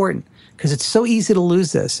very important because it's so easy to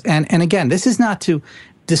lose this. And again, this is not to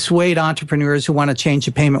dissuade entrepreneurs who want to change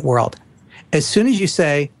the payment world. As soon as you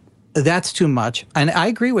say that's too much, and I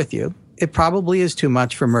agree with you, it probably is too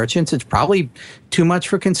much for merchants. It's probably too much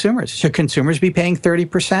for consumers. Should consumers be paying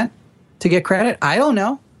 30% to get credit? I don't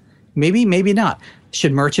know. Maybe not.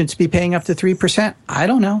 Should merchants be paying up to 3%? I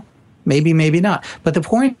don't know. Maybe not. But the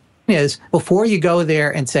point is, before you go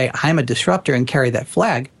there and say, I'm a disruptor and carry that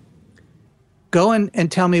flag, go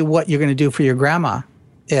and tell me what you're going to do for your grandma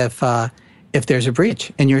if there's a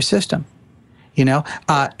breach in your system. And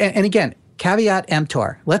again, caveat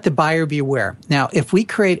emptor, let the buyer beware. Now, if we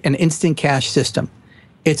create an instant cash system,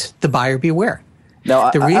 it's the buyer beware.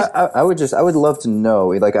 Now, I would love to know,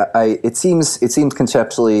 like, it seems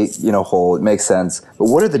conceptually, whole, it makes sense, but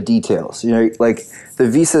what are the details? Like the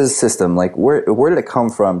Visa system, like where did it come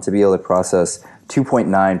from to be able to process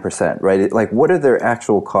 2.9%, right? Like, what are their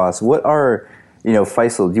actual costs? What are,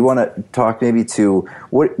 Faisal, do you want to talk maybe to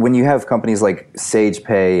when you have companies like Sage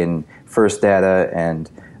Pay and First Data and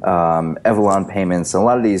Evalon Payments, a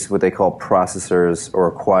lot of these, what they call processors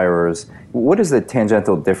or acquirers, what is the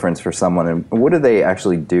tangential difference for someone, and what do they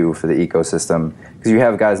actually do for the ecosystem? Because you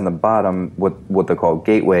have guys on the bottom, what they call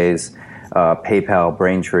gateways, PayPal,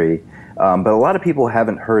 Braintree, but a lot of people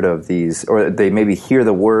haven't heard of these, or they maybe hear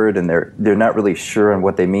the word and they're not really sure on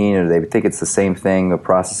what they mean, or they think it's the same thing, a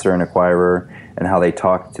processor and acquirer, and how they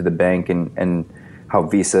talk to the bank and how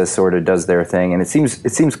Visa sort of does their thing, and it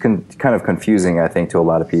seems kind of confusing, I think, to a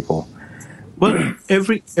lot of people. Well,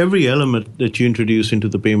 every element that you introduce into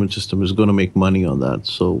the payment system is going to make money on that.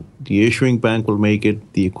 So the issuing bank will make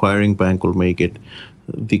it, the acquiring bank will make it,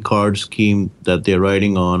 the card scheme that they're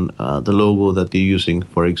writing on, the logo that they're using,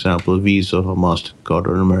 for example, Visa or MasterCard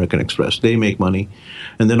or American Express, they make money.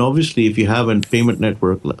 And then obviously if you have a payment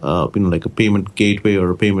network, like a payment gateway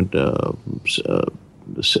or a payment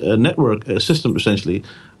network, a system essentially,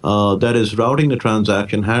 that is routing the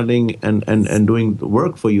transaction, handling and doing the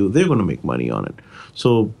work for you, they're going to make money on it.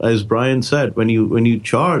 So as Brian said, when you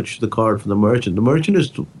charge the card for the merchant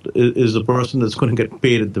is the person that's going to get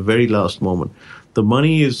paid at the very last moment. The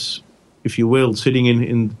money is, if you will, sitting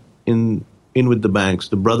in with the banks,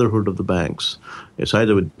 the brotherhood of the banks. It's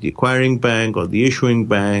either with the acquiring bank or the issuing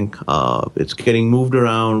bank. It's getting moved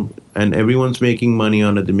around, and everyone's making money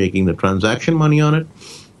on it. They're making the transaction money on it.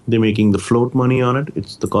 They're making the float money on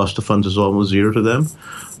it. The cost of funds is almost zero to them.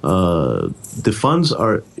 The funds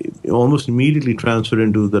are almost immediately transferred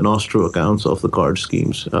into the Nostro accounts of the card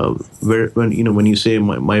schemes. When you say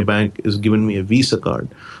my bank is giving me a Visa card,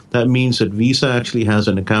 that means that Visa actually has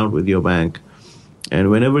an account with your bank. And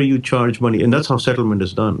whenever you charge money, and that's how settlement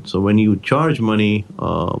is done. So when you charge money,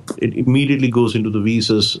 it immediately goes into the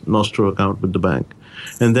Visa's Nostro account with the bank.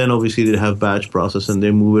 And then obviously they have batch process and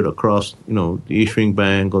they move it across, the issuing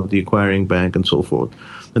bank or the acquiring bank and so forth.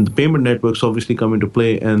 And the payment networks obviously come into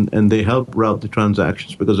play and they help route the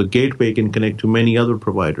transactions, because a gateway can connect to many other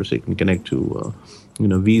providers. They can connect to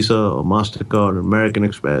Visa or MasterCard or American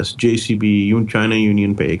Express, JCB, China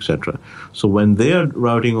Union Pay, etc. So when they are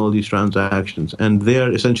routing all these transactions and they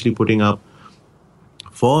are essentially putting up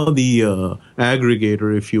for the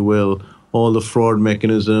aggregator, if you will, all the fraud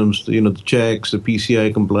mechanisms, the checks, the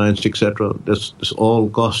PCI compliance, etc. This all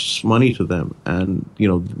costs money to them, and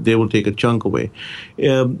they will take a chunk away.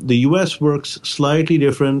 The U.S. works slightly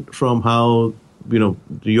different from how the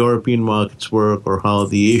European markets work or how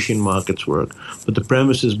the Asian markets work, but the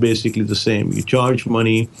premise is basically the same. You charge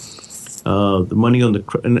money, the money on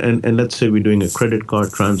and let's say we're doing a credit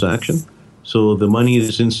card transaction. So the money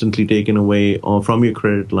is instantly taken away from your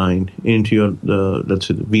credit line into your, let's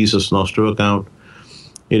say, the Visa's Nostro account.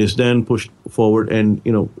 It is then pushed forward, and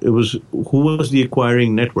who was the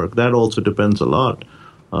acquiring network? That also depends a lot.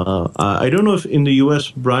 I don't know if in the U.S.,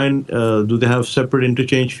 Brian, do they have separate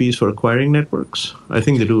interchange fees for acquiring networks? I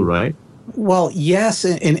think they do, right? Well, yes,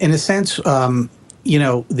 in a sense. The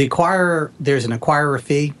acquirer, there's an acquirer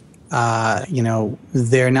fee.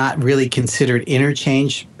 They're not really considered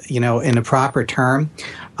interchange, in a proper term.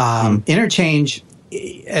 Interchange,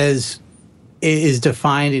 as is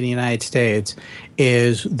defined in the United States,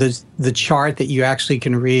 is the chart that you actually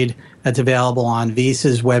can read that's available on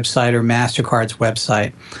Visa's website or MasterCard's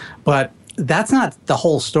website. But that's not the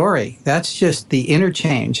whole story. That's just the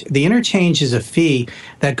interchange. The interchange is a fee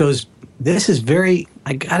that goes. This is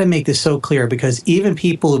I got to make this so clear, because even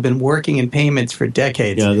people who've been working in payments for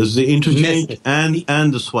decades. Yeah, there's the interchange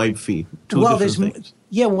and the swipe fee. Two different things.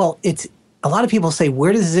 Yeah, well, it's a lot of people say,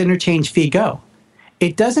 where does this interchange fee go?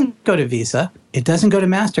 It doesn't go to Visa. It doesn't go to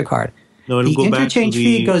MasterCard. No, it'll go interchange back to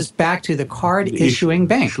fee goes back to the card issuing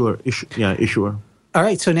bank. Issuer. All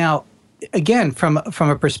right, so now, again, from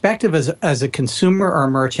a perspective as a consumer or a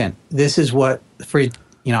merchant, this is what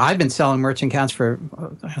I've been selling merchant accounts for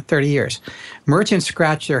 30 years. Merchants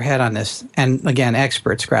scratch their head on this, and again,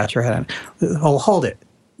 experts scratch their head on it. Oh, hold it.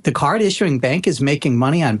 The card issuing bank is making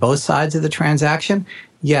money on both sides of the transaction?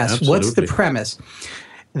 Yes. Absolutely. What's the premise?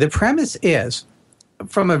 The premise is,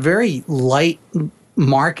 from a very light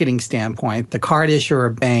marketing standpoint, the card issuer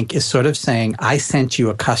bank is sort of saying, I sent you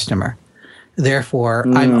a customer. Therefore,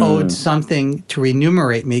 I'm owed something to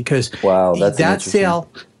remunerate me, because that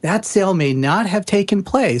sale may not have taken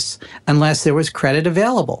place unless there was credit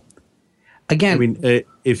available. Again, I mean,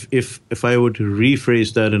 if I were to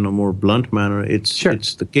rephrase that in a more blunt manner, it's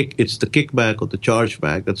the kickback or the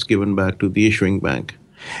chargeback that's given back to the issuing bank.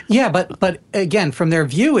 Yeah, but again, from their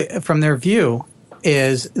view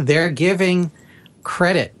is they're giving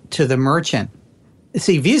credit to the merchant.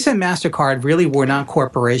 See, Visa and MasterCard really were not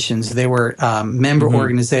corporations. They were member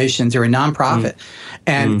organizations. They were a nonprofit.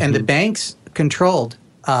 And the banks controlled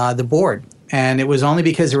the board. And it was only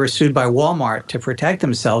because they were sued by Walmart to protect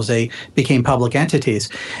themselves they became public entities.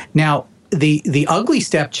 Now, the ugly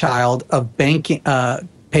stepchild of banking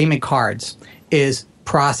payment cards is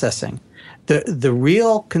processing. The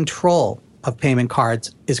real control of payment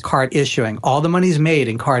cards is card issuing. All the money's made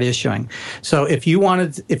in card issuing. So if you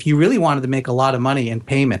really wanted to make a lot of money in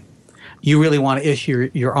payment, you really want to issue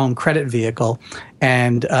your own credit vehicle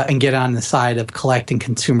and get on the side of collecting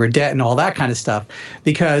consumer debt and all that kind of stuff.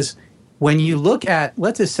 Because when you look at,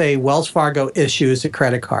 let's just say Wells Fargo issues a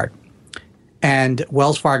credit card, and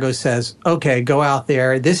Wells Fargo says, okay, go out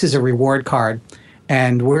there, this is a reward card,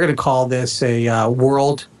 and we're going to call this a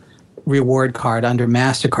world reward card under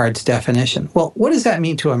MasterCard's definition. Well, what does that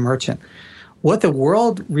mean to a merchant? What the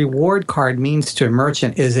world reward card means to a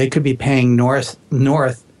merchant is they could be paying north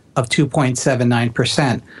of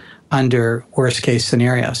 2.79% under worst case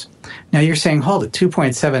scenarios. Now you're saying, hold it,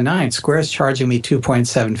 2.79, Square's charging me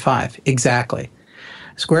 2.75. Exactly.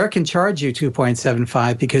 Square can charge you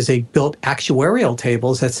 2.75 because they built actuarial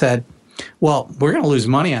tables that said, well, we're going to lose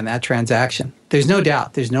money on that transaction. There's no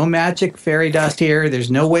doubt. There's no magic fairy dust here.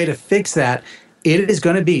 There's no way to fix that. It is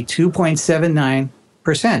going to be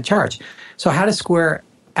 2.79% charge. So how does Square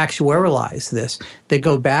actuarialize this? They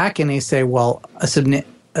go back and they say, well,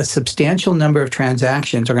 a substantial number of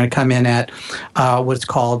transactions are going to come in at what's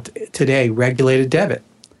called today regulated debit.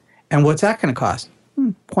 And what's that going to cost?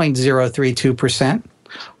 0.032%.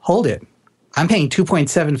 Hold it. I'm paying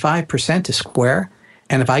 2.75% to Square.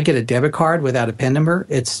 And if I get a debit card without a PIN number,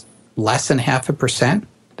 it's less than 0.5%.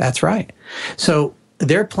 That's right. So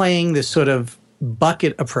they're playing this sort of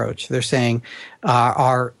bucket approach. They're saying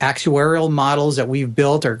our actuarial models that we've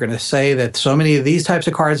built are going to say that so many of these types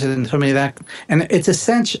of cards and so many of that. And it's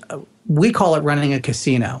essential. We call it running a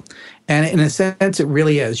casino. And in a sense, it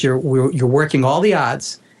really is. You're working all the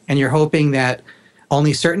odds and you're hoping that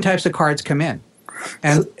only certain types of cards come in.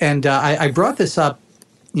 And I brought this up,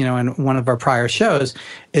 in one of our prior shows,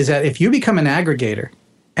 is that if you become an aggregator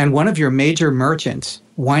and one of your major merchants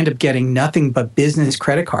wind up getting nothing but business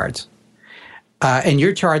credit cards, and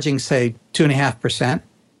you're charging, say, 2.5%,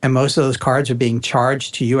 and most of those cards are being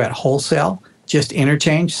charged to you at wholesale, just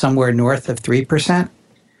interchange somewhere north of 3%,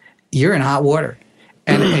 you're in hot water.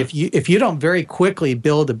 And if you don't very quickly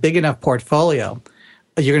build a big enough portfolio,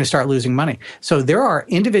 you're going to start losing money. So there are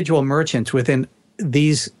individual merchants within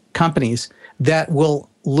these companies that will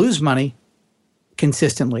lose money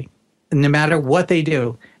consistently. No matter what they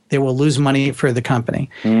do, they will lose money for the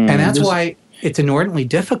company. And that's why it's inordinately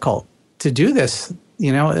difficult to do this.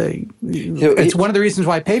 It's one of the reasons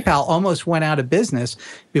why PayPal almost went out of business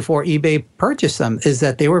before eBay purchased them, is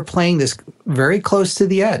that they were playing this very close to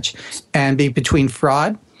the edge. And between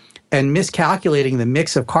fraud and miscalculating the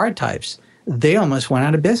mix of card types, they almost went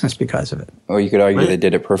out of business because of it. Or you could argue they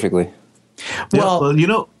did it perfectly. Well, one thing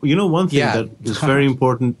that is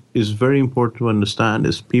very important to understand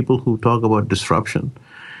is people who talk about disruption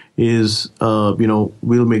is,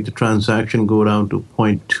 we'll make the transaction go down to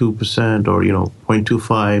 0.2% or,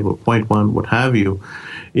 0.25 or 0.1, what have you,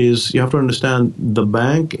 is you have to understand the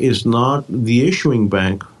bank is not, the issuing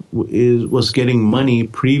bank was getting money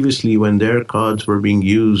previously when their cards were being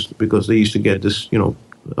used because they used to get this,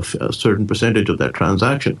 a certain percentage of that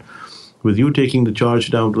transaction. With you taking the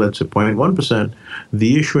charge down to, let's say, 0.1%,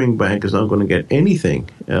 the issuing bank is not going to get anything,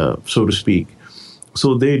 so to speak.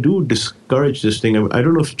 So they do discourage this thing. I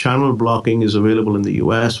don't know if channel blocking is available in the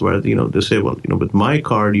U.S. where, they say, well, with my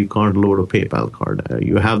card, you can't load a PayPal card.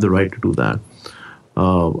 You have the right to do that.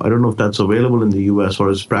 I don't know if that's available in the U.S.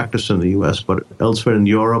 or is practiced in the U.S., but elsewhere in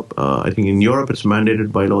Europe, I think in Europe it's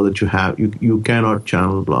mandated by law that you cannot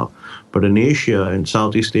channel block. But in Asia, in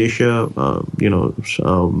Southeast Asia,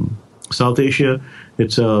 South Asia,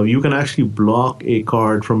 it's you can actually block a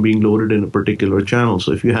card from being loaded in a particular channel.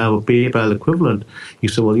 So if you have a PayPal equivalent, you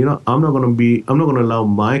say, well, I'm not going to allow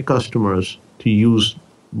my customers to use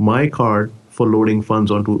my card for loading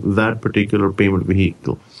funds onto that particular payment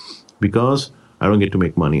vehicle because I don't get to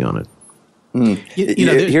make money on it.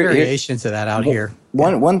 There's variations of that out here.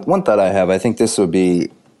 One thought I have, I think this would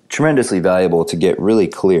be tremendously valuable to get really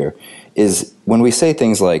clear, is when we say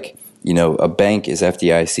things like, a bank is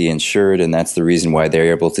FDIC insured, and that's the reason why they're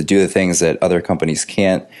able to do the things that other companies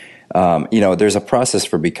can't. There's a process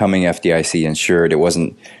for becoming FDIC insured. It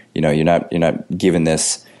wasn't, you're not given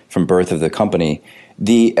this from birth of the company.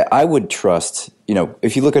 I would trust,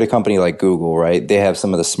 if you look at a company like Google, right, they have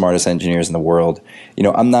some of the smartest engineers in the world.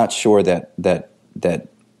 I'm not sure that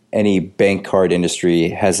any bank card industry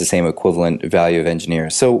has the same equivalent value of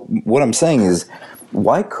engineers. So what I'm saying is,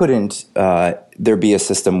 why couldn't there be a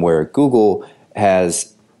system where Google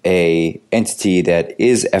has a entity that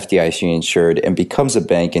is FDIC insured and becomes a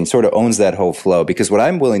bank and sort of owns that whole flow? Because what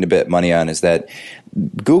I'm willing to bet money on is that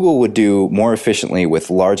Google would do more efficiently with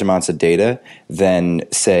large amounts of data than,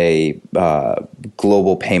 say,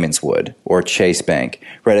 Global Payments would, or Chase Bank,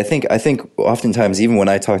 right? I think oftentimes, even when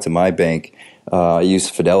I talk to my bank, I use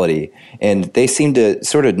Fidelity, and they seem to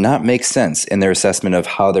sort of not make sense in their assessment of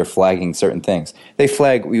how they're flagging certain things. They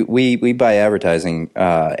flag, we buy advertising,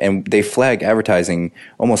 and they flag advertising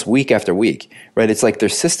almost week after week, right? It's like their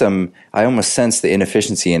system, I almost sense the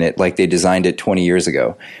inefficiency in it, like they designed it 20 years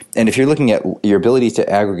ago. And if you're looking at your ability to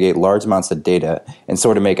aggregate large amounts of data and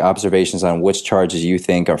sort of make observations on which charges you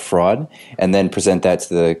think are fraud, and then present that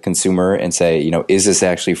to the consumer and say, is this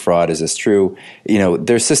actually fraud? Is this true?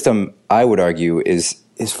 Their system, I would argue, is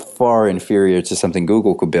far inferior to something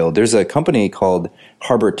Google could build. There's a company called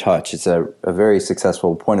Harbor Touch. It's a very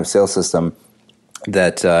successful point of sale system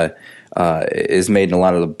that is made in a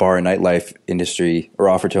lot of the bar and nightlife industry, or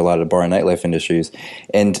offered to a lot of the bar and nightlife industries.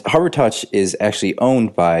 And Harbor Touch is actually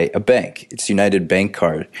owned by a bank. It's United Bank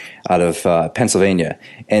Card out of Pennsylvania.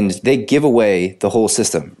 And they give away the whole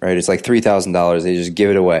system, right? It's like $3,000. They just give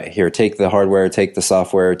it away. Here, take the hardware, take the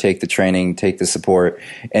software, take the training, take the support.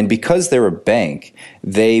 And because they're a bank,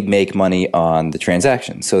 they make money on the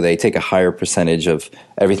transaction. So they take a higher percentage of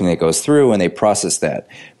everything that goes through and they process that,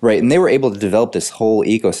 right? And they were able to develop this whole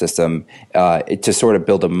ecosystem to sort of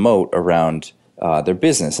build a moat around their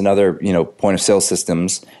business. And other, point of sale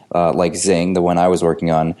systems like Zing, the one I was working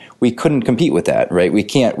on, we couldn't compete with that, right? We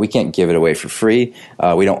can't give it away for free.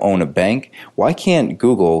 We don't own a bank. Why can't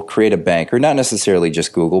Google create a bank, or not necessarily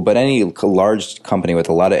just Google, but any large company with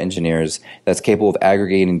a lot of engineers that's capable of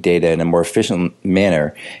aggregating data in a more efficient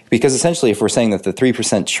manner? Because essentially, if we're saying that the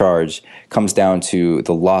 3% charge comes down to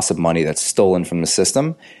the loss of money that's stolen from the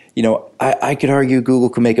system, I could argue Google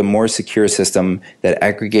could make a more secure system that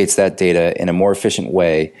aggregates that data in a more efficient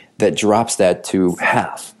way that drops that to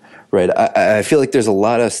half, right? I feel like there's a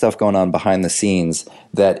lot of stuff going on behind the scenes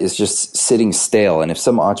that is just sitting stale. And if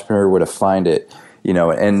some entrepreneur were to find it,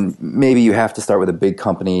 and maybe you have to start with a big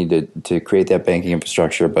company to create that banking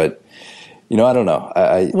infrastructure, but, I don't know.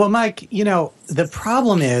 Well, Mike, the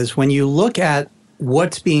problem is when you look at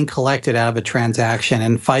what's being collected out of a transaction,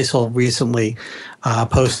 and Faisal recently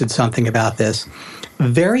posted something about this,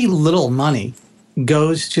 very little money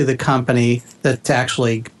goes to the company that's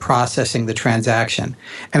actually processing the transaction.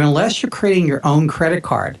 And unless you're creating your own credit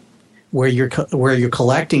card where you're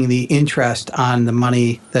collecting the interest on the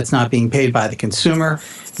money that's not being paid by the consumer,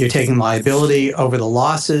 you're taking liability over the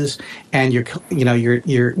losses, and you're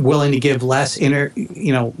willing to give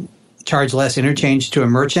charge less interchange to a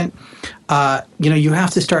merchant, you have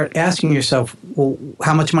to start asking yourself, well,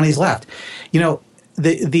 how much money's left?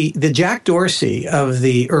 The Jack Dorsey of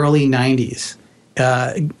the early 90s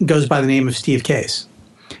goes by the name of Steve Case.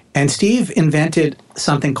 And Steve invented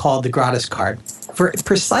something called the Gratis Card for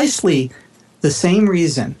precisely the same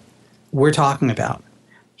reason we're talking about.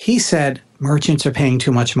 He said, merchants are paying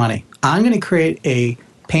too much money. I'm going to create a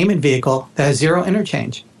payment vehicle that has zero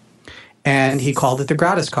interchange. And he called it the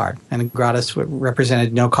Gratis Card, and Gratis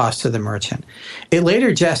represented no cost to the merchant. It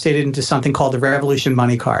later gestated into something called the Revolution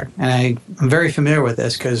Money Card, and I'm very familiar with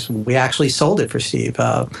this because we actually sold it for Steve,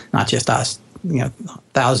 not just us,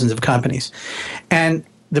 thousands of companies. And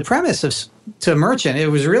the premise of to a merchant, it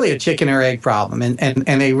was really a chicken or egg problem, and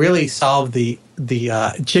they really solved the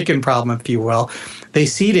chicken problem, if you will. They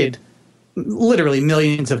seeded literally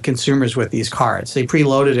millions of consumers with these cards. They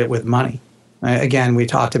preloaded it with money. Again, we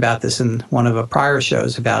talked about this in one of the prior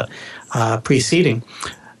shows about pre-seeding.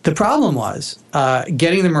 The problem was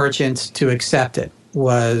getting the merchants to accept it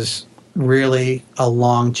was really a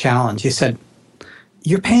long challenge. He said,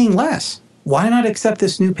 you're paying less. Why not accept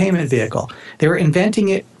this new payment vehicle? They were inventing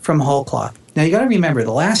it from whole cloth. Now, you got to remember,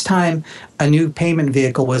 the last time a new payment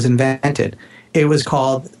vehicle was invented, it was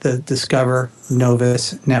called the Discover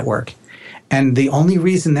Novus Network. And the only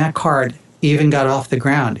reason that card even got off the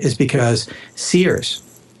ground is because Sears,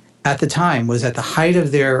 at the time, was at the height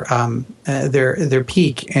of their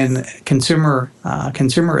peak in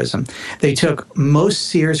consumerism. They took most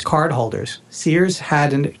Sears cardholders. Sears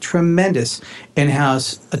had a tremendous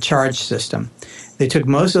in-house charge system. They took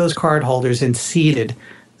most of those cardholders and seeded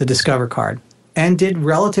the Discover card. and did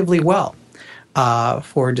relatively well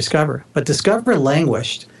for Discover. But Discover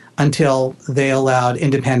languished until they allowed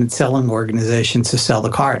independent selling organizations to sell the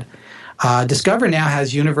card. Discover now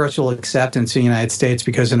has universal acceptance in the United States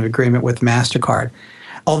because of an agreement with MasterCard.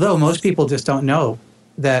 Although most people just don't know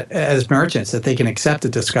that as merchants that they can accept a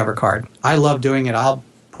Discover card. I love doing it. I'll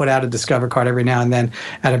put out a Discover card every now and then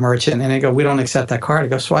at a merchant, and they go, "We don't accept that card." I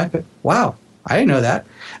go, "Swipe it." Wow, I didn't know that.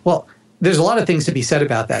 Well, there's a lot of things to be said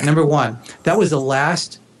about that. Number one, that was the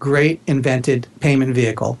last great invented payment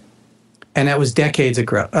vehicle, and that was decades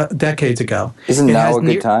ago. Isn't now a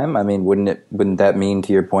good time? I mean, wouldn't that mean,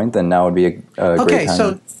 to your point, then now would be a great time? Okay,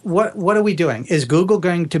 so what are we doing? Is Google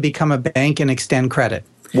going to become a bank and extend credit?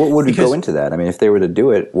 What would go into that? I mean, if they were to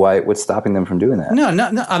do it, what's stopping them from doing that? No,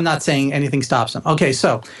 I'm not saying anything stops them. Okay,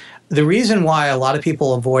 so the reason why a lot of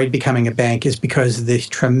people avoid becoming a bank is because of the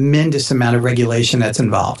tremendous amount of regulation that's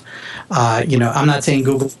involved. I'm not saying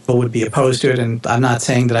Google would be opposed to it, and I'm not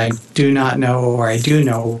saying that I do not know or I do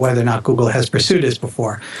know whether or not Google has pursued this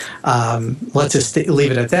before. Let's just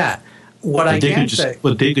leave it at that. But they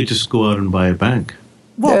could just go out and buy a bank.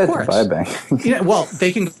 Well, yeah, of course. Buy a bank. Well,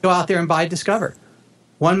 they can go out there and buy Discover.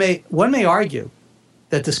 One may argue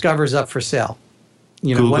that Discover is up for sale.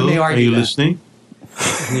 Google, one may argue are you that. Listening?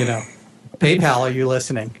 PayPal, are you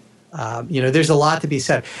listening? There's a lot to be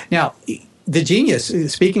said. Now, the genius,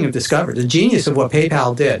 speaking of Discover, the genius of what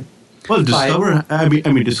PayPal did. Well, Discover,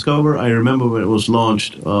 Discover, I remember when it was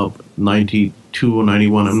launched, 92 or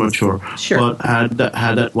 91, I'm not sure. Sure. But had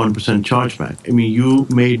that 1% chargeback. I mean, you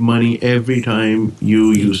made money every time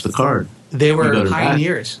you used the card. They were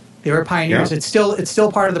pioneers. They were pioneers. Yeah. It's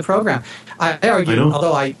still part of the program. I argue,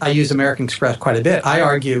 although I use American Express quite a bit, I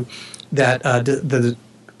argue that the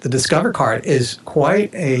Discover card is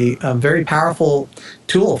quite a very powerful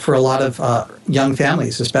tool for a lot of young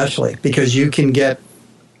families, especially because you can get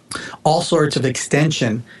all sorts of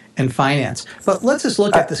extension and finance. But let's just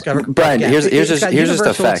look at Discover. Brian, here's just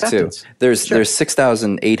a fact acceptance. too. There's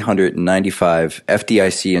 6,895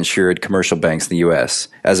 FDIC insured commercial banks in the U.S.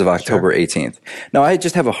 as of October 18th. Now, I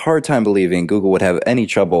just have a hard time believing Google would have any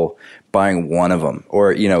trouble buying one of them,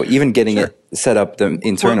 or even getting it set up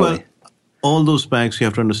internally. Well, all those banks, you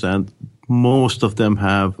have to understand, most of them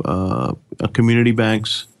have community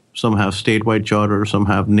banks. Some have statewide charter, some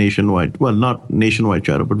have nationwide. Well, not nationwide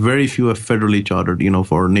charter, but very few are federally chartered,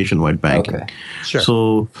 for nationwide banking. Okay. Sure.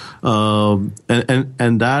 So,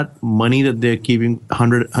 and that money that they're keeping,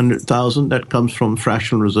 100,000, that comes from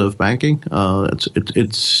fractional reserve banking.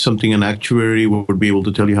 It's something an actuary would be able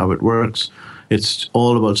to tell you how it works. It's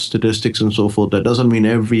all about statistics and so forth. That doesn't mean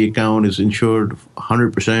every account is insured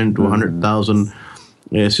 100% to 100,000.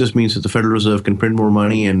 It just means that the Federal Reserve can print more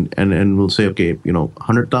money and will say, okay,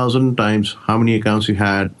 100,000 times how many accounts you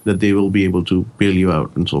had, that they will be able to bail you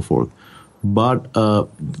out and so forth. But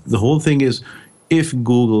the whole thing is, if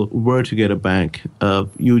Google were to get a bank,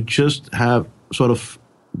 you just have sort of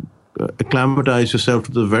acclimatize yourself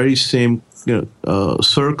to the very same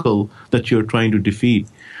circle that you're trying to defeat.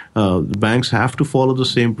 The banks have to follow the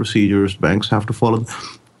same procedures. Banks have to follow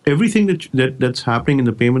everything that's happening in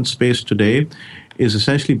the payment space today is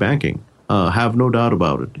essentially banking. Have no doubt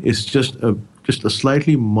about it. It's just a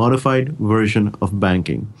slightly modified version of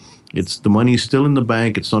banking. The money is still in the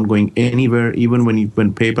bank. It's not going anywhere. Even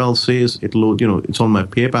when PayPal says it's on my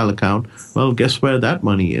PayPal account. Well, guess where that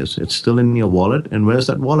money is? It's still in your wallet. And where's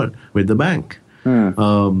that wallet? With the bank. And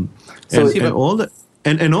all that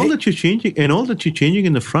you're changing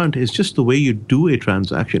in the front is just the way you do a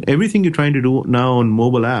transaction. Everything you're trying to do now on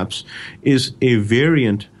mobile apps is a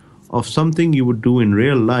variant of something you would do in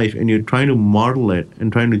real life, and you're trying to model it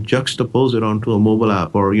and trying to juxtapose it onto a mobile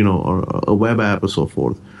app or a web app or so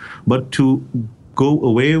forth. But to go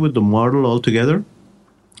away with the model altogether,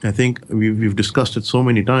 I think we've discussed it so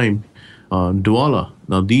many times. Dwolla.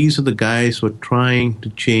 Now, these are the guys who are trying to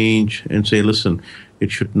change and say, listen, it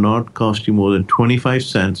should not cost you more than 25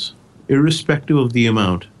 cents, irrespective of the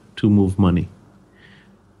amount, to move money.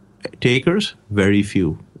 Takers, very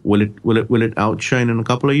few. Will it outshine in a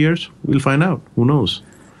couple of years? We'll find out. Who knows?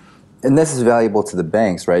 And this is valuable to the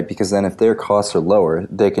banks, right? Because then if their costs are lower,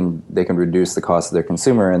 they can reduce the cost of their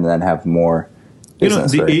consumer and then have more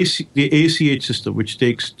business, the ACH system, which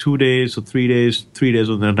takes 2 days or 3 days, 3 days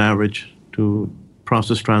on an average to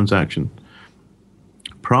process transaction,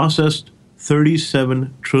 processed $37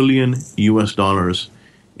 trillion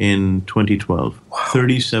in 2012. Wow.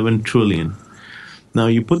 37 trillion. Now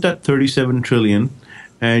you put that 37 trillion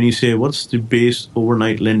and you say, what's the base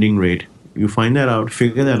overnight lending rate? You find that out,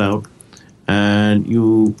 figure that out, and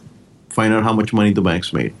you find out how much money the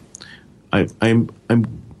banks made. I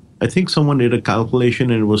think someone did a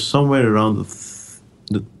calculation, and it was somewhere around the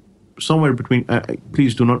somewhere between,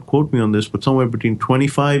 please do not quote me on this, but somewhere between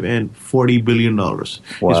 25 and $40 billion is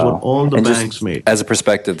what all the banks made. As a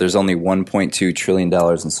perspective, there's only $1.2 trillion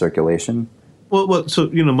in circulation. Well, so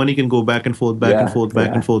money can go back and forth, back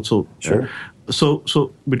and forth. So sure.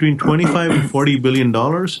 So between 25 and $40 billion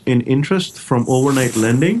in interest from overnight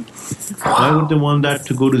lending, why would they want that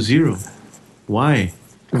to go to zero? Why?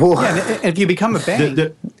 Yeah, if you become a bank,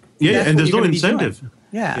 and there's no incentive.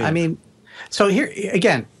 Yeah, I mean, so here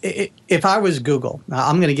again, if I was Google,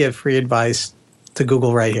 I'm going to give free advice to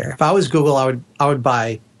Google right here. If I was Google, I would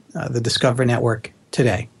buy the Discover Network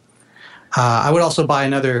today. I would also buy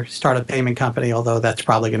another startup payment company, although that's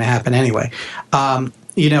probably going to happen anyway.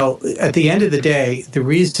 At the end of the day, the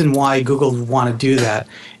reason why Google would want to do that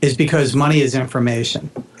is because money is information,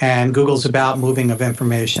 and Google's about moving of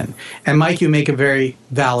information. And Mike, you make a very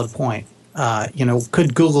valid point.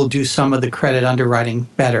 Could Google do some of the credit underwriting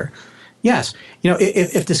better? Yes.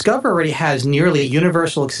 If Discover already has nearly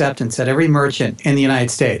universal acceptance at every merchant in the United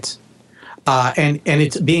States, and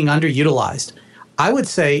it's being underutilized, I would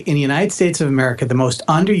say in the United States of America, the most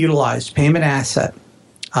underutilized payment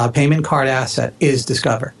card asset is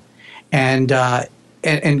Discover. And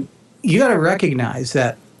you got to recognize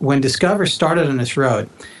that when Discover started on this road,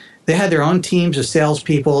 they had their own teams of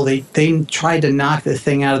salespeople. They tried to knock the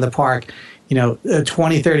thing out of the park,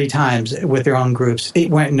 20, 30 times with their own groups.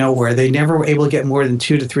 It went nowhere. They never were able to get more than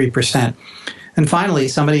 2 to 3%. And finally,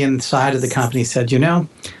 somebody inside of the company said,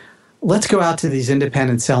 let's go out to these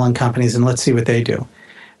independent selling companies and let's see what they do.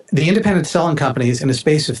 The independent selling companies, in a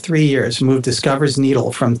space of 3 years, moved Discover's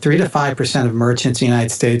needle from 3 to 5% of merchants in the United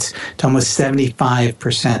States to almost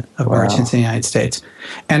 75% of merchants in the United States.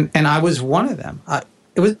 And I was one of them.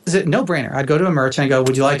 It was a no-brainer. I'd go to a merchant and I'd go,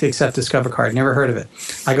 would you like to accept Discover Card? Never heard of it.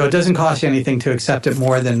 I go, it doesn't cost you anything to accept it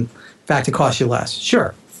more than, in fact, it costs you less.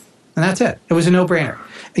 Sure. And that's it. It was a no-brainer.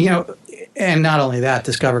 And not only that,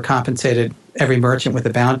 Discover compensated every merchant with a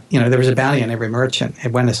bounty. There was a bounty on every merchant.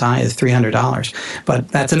 It went as high as $300, but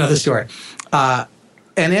that's another story.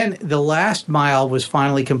 And then the last mile was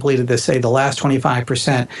finally completed. The last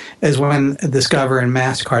 25% is when Discover and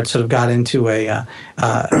MasterCard sort of got into a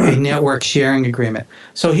network sharing agreement.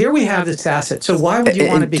 So here we have this asset. So why would you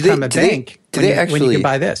want to become a bank when you can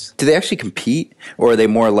buy this? Do they actually compete, or are they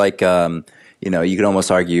more like you could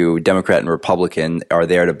almost argue Democrat and Republican are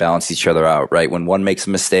there to balance each other out, right? When one makes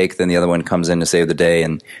a mistake, then the other one comes in to save the day,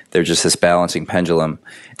 and they're just this balancing pendulum.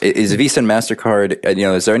 Is Visa and MasterCard,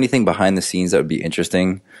 is there anything behind the scenes that would be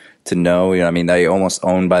interesting to know? Are they almost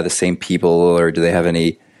owned by the same people, or do they have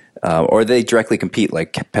any, or do they directly compete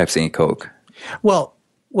like Pepsi and Coke? Well,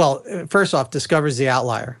 first off, Discover's the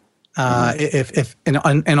outlier. If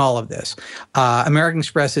in all of this, American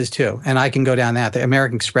Express is too, and I can go down that. The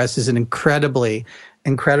American Express is an incredibly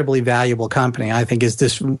valuable company. I think is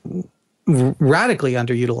this radically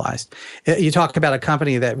underutilized. You talk about a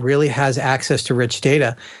company that really has access to rich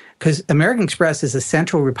data, because American Express is a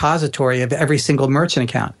central repository of every single merchant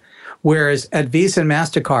account, whereas at Visa and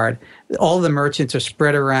MasterCard, all the merchants are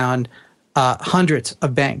spread around hundreds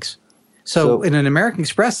of banks. So in an American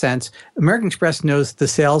Express sense, American Express knows the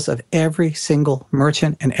sales of every single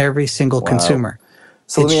merchant and every single consumer.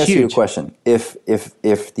 So let me ask you a question. If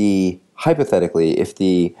hypothetically, if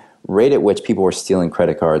the rate at which people were stealing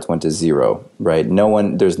credit cards went to zero, right?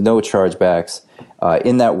 There's no chargebacks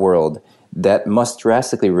in that world, that must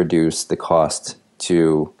drastically reduce the cost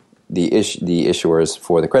to the issuers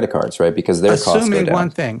for the credit cards, right? Because their costs go down. Assuming one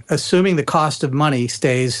thing, assuming the cost of money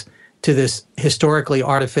stays to this historically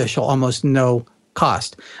artificial, almost no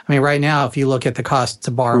cost. I mean, right now, if you look at the cost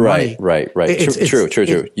to borrow money. Right. True.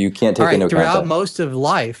 You can't take into account throughout most of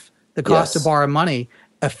life, the cost to borrow money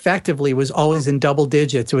effectively was always in double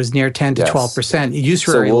digits. It was near 10 to 12%.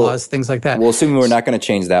 Usury laws, things like that. We'll assume we're not going to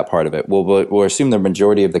change that part of it. We'll assume the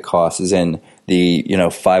majority of the cost is in the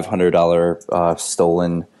 $500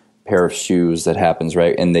 stolen pair of shoes that happens,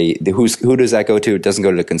 right? And who does that go to? It doesn't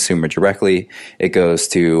go to the consumer directly. It goes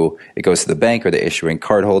to the bank or the issuing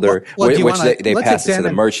cardholder, which they pass it to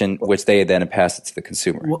the merchant, which they then pass it to the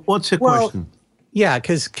consumer. What's your question? Yeah,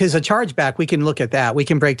 because a chargeback, we can look at that. We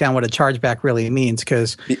can break down what a chargeback really means.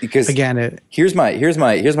 Because again, here's my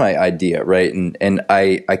idea, right? And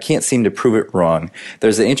I can't seem to prove it wrong.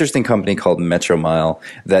 There's an interesting company called Metromile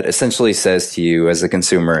that essentially says to you as a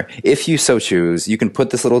consumer, if you so choose, you can put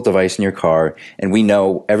this little device in your car, and we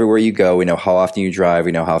know everywhere you go, we know how often you drive,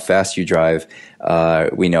 we know how fast you drive.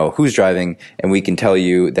 We know who's driving, and we can tell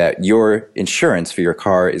you that your insurance for your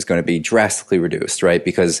car is going to be drastically reduced, right?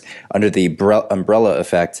 Because under the umbrella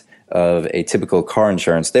effect of a typical car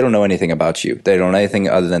insurance, they don't know anything about you. They don't know anything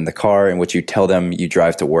other than the car and what you tell them you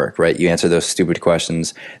drive to work, right? You answer those stupid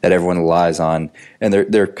questions that everyone relies on, and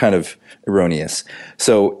they're kind of erroneous.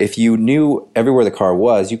 So if you knew everywhere the car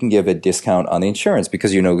was, you can give a discount on the insurance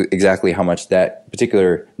because you know exactly how much that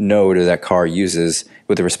particular node or that car uses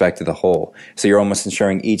with respect to the whole. So you're almost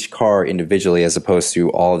insuring each car individually as opposed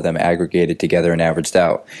to all of them aggregated together and averaged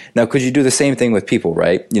out. Now, could you do the same thing with people,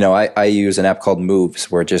 right? You know, I use an app called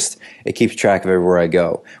Moves where it keeps track of everywhere I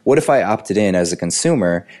go. What if I opted in as a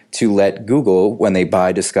consumer to let Google, when they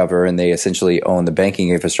buy Discover and they essentially own the banking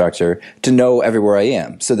infrastructure, to know everywhere I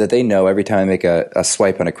am so that they know every time I make a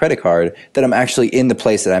swipe on a credit card that I'm actually in the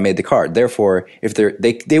place that I made the card. Therefore, if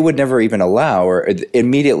they would never even allow or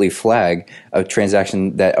immediately flag a transaction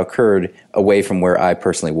that occurred away from where I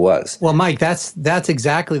personally was. Well, Mike, that's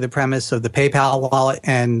exactly the premise of the PayPal wallet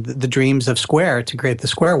and the dreams of Square to create the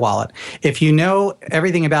Square wallet. If you know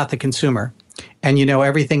everything about the consumer and you know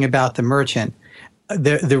everything about the merchant,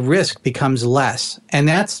 the risk becomes less. And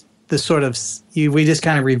that's the sort of, we just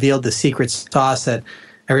kind of revealed the secret sauce that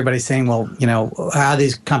everybody's saying, well, you know, how are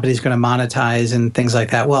these companies going to monetize and things like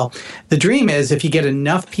that? Well, the dream is if you get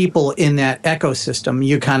enough people in that ecosystem,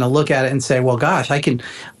 you kind of look at it and say, well, gosh, I can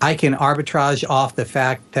arbitrage off the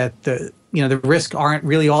fact that the risks aren't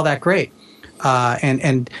really all that great.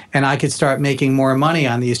 And I could start making more money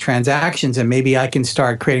on these transactions, and maybe I can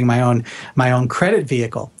start creating my own credit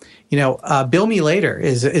vehicle. You know, Bill Me Later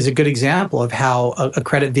is a good example of how a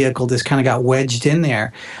credit vehicle just kind of got wedged in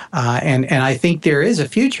there, and I think there is a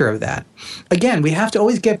future of that. Again, we have to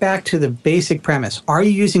always get back to the basic premise: are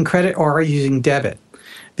you using credit or are you using debit?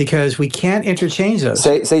 Because we can't interchange those.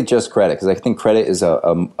 Say just credit, because I think credit is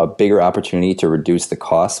a bigger opportunity to reduce the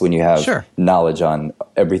cost when you have knowledge on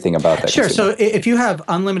everything about that. Sure. consumer. So if you have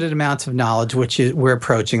unlimited amounts of knowledge, which we're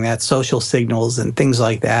approaching that, social signals and things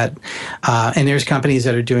like that, and there's companies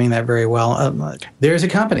that are doing that very well. There's a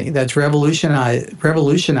company that's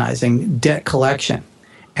revolutionizing debt collection.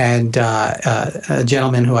 And a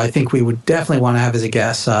gentleman who I think we would definitely want to have as a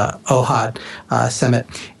guest, Ohad Samet,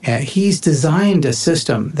 he's designed a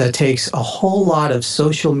system that takes a whole lot of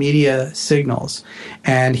social media signals,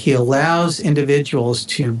 and he allows individuals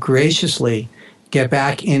to graciously get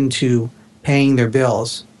back into paying their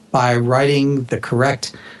bills by writing the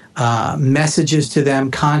correct messages to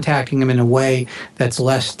them, contacting them in a way that's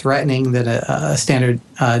less threatening than a standard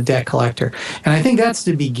debt collector. And I think that's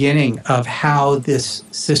the beginning of how this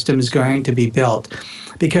system is going to be built,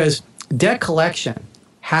 because debt collection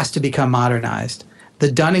has to become modernized.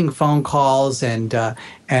 The dunning phone calls and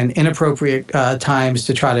inappropriate times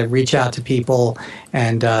to try to reach out to people,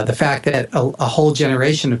 and the fact that a whole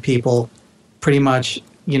generation of people pretty much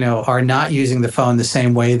are not using the phone the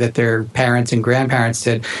same way that their parents and grandparents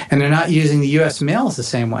did. And they're not using the U.S. mails the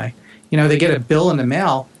same way. They get a bill in the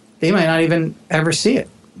mail, they might not even ever see it.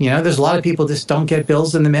 There's a lot of people just don't get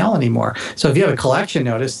bills in the mail anymore. So if you have a collection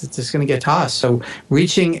notice, it's just going to get tossed. So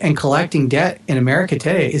reaching and collecting debt in America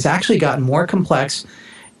today has actually gotten more complex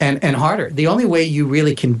and harder. The only way you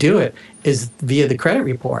really can do it is via the credit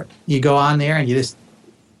report. You go on there and you just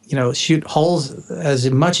shoot holes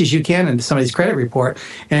as much as you can into somebody's credit report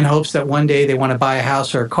in hopes that one day they want to buy a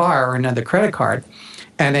house or a car or another credit card,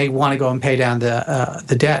 and they want to go and pay down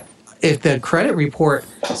the debt. If the credit report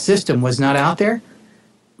system was not out there,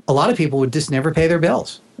 a lot of people would just never pay their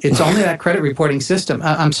bills. It's only that credit reporting system.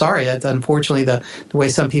 I'm sorry, that's unfortunately the way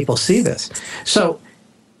some people see this. So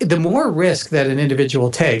the more risk that an individual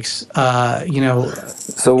takes,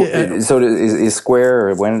 So is Square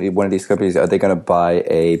or one of these companies, are they going to buy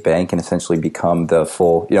a bank and essentially become the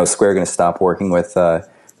full? Square going to stop working with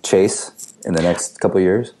Chase in the next couple of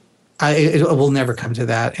years? It will never come to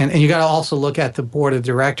that. And you got to also look at the board of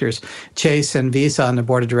directors. Chase and Visa on the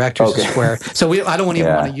board of directors of Square. So I don't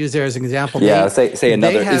even want to use there as an example. Say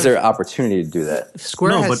another. Is there opportunity to do that?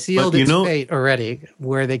 Square has sealed its fate already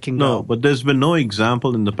where they can go. No, but there's been no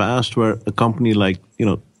example in the past where a company like,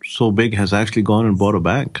 so big has actually gone and bought a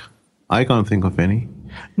bank. I can't think of any.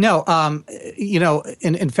 No,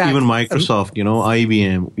 in fact, even Microsoft,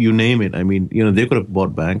 IBM, you name it. I mean, they could have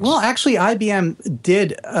bought banks. Well, actually, IBM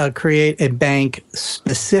did create a bank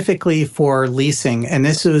specifically for leasing, and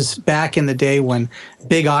this was back in the day when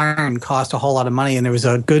Big Iron cost a whole lot of money, and there was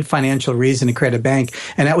a good financial reason to create a bank,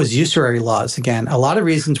 and that was usury laws. Again, a lot of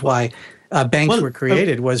reasons why banks were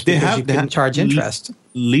created was because you couldn't charge interest.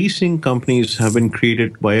 Leasing companies have been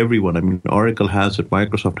created by everyone. I mean, Oracle has it,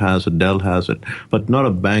 Microsoft has it, Dell has it, but not a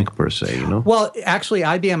bank per se, you know? Well, actually,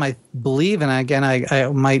 IBM, I believe, and again, I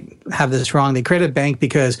might have this wrong, they created a bank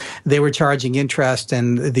because they were charging interest,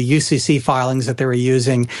 and the UCC filings that they were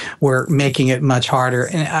using were making it much harder.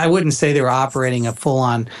 And I wouldn't say they were operating a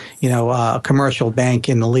full-on, commercial bank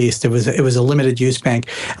in the least. It was a limited use bank.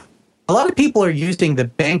 A lot of people are using the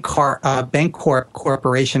Bancorp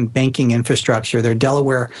Corporation banking infrastructure, their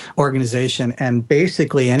Delaware organization, and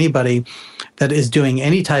basically anybody that is doing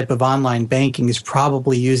any type of online banking is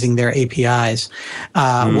probably using their APIs.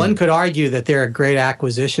 One could argue that they're a great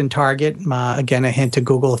acquisition target. Again, a hint to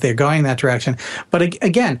Google if they're going in that direction. But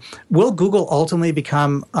again, will Google ultimately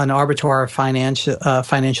become an arbiter of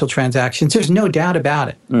financial transactions? There's no doubt about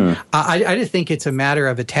it. I just think it's a matter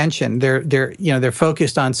of attention. They're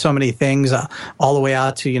focused on so many things, all the way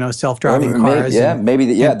out to self-driving cars.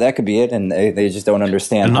 That could be it, and they just don't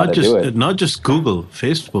understand how to do it. Not just Google,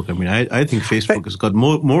 Facebook. I mean, I think Facebook has got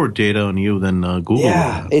more data on you than Google.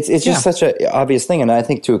 Yeah, it's just such an obvious thing, and I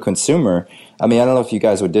think to a consumer, I mean, I don't know if you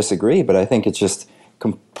guys would disagree, but I think it's just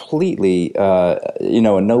completely, a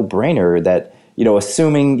no-brainer that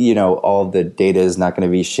assuming all the data is not going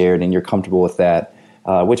to be shared, and you're comfortable with that,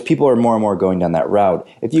 which people are more and more going down that route.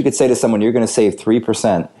 If you could say to someone, you're going to save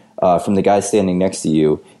 3%. From the guy standing next to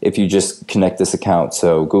you, if you just connect this account,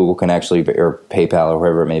 so Google can actually, or PayPal or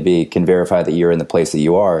whoever it may be, can verify that you're in the place that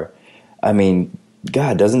you are. I mean,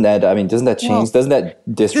 God, doesn't that change? Doesn't that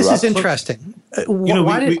disrupt? This is interesting.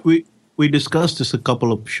 We discussed this a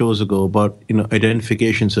couple of shows ago about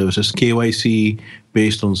identification services, KYC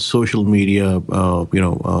based on social media,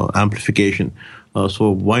 amplification.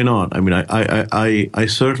 So why not? I mean, I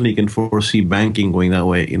certainly can foresee banking going that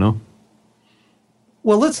way.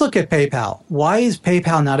 Well, let's look at PayPal. Why is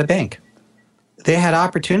PayPal not a bank? They had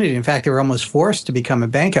opportunity. In fact, they were almost forced to become a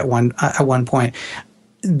bank at one point.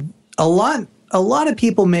 A lot of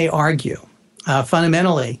people may argue,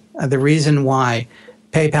 fundamentally, the reason why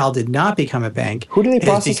PayPal did not become a bank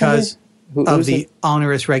is because of the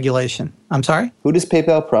onerous regulation. I'm sorry? Who does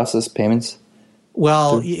PayPal process payments?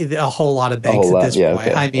 Well, a whole lot of banks at this point.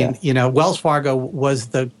 Okay. I mean, Wells Fargo was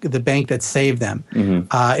the bank that saved them.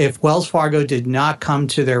 Mm-hmm. If Wells Fargo did not come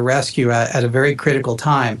to their rescue at a very critical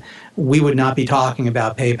time, we would not be talking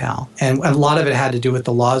about PayPal. And a lot of it had to do with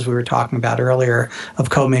the laws we were talking about earlier of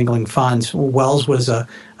commingling funds. Wells was a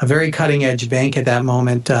very cutting-edge bank at that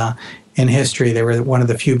moment in history. They were one of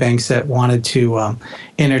the few banks that wanted to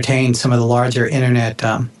entertain some of the larger internet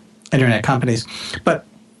companies. But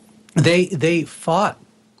they fought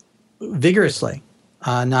vigorously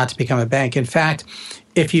not to become a bank. In fact,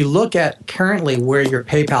 if you look at currently where your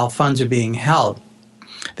PayPal funds are being held,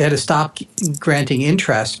 they had to stop granting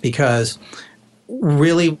interest because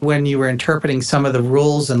really when you were interpreting some of the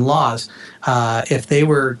rules and laws, if they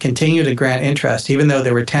were continuing to grant interest, even though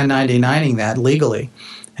they were 1099ing that legally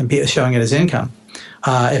and showing it as income,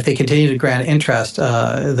 if they continued to grant interest,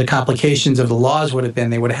 the complications of the laws would have been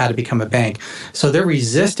they would have had to become a bank. So they're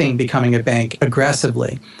resisting becoming a bank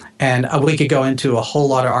aggressively. And we could go into a whole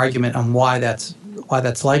lot of argument on why that's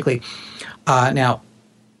likely. Now,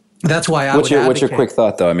 that's why I would advocate. What's your quick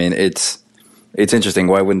thought, though? I mean, it's interesting.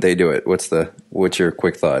 Why wouldn't they do it? What's your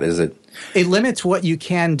quick thought? Is it? It limits what you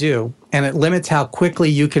can do, and it limits how quickly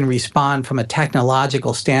you can respond from a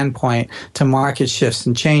technological standpoint to market shifts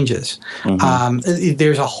and changes. Mm-hmm.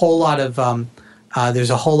 There's a whole lot of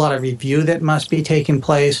review that must be taking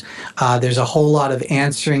place. There's a whole lot of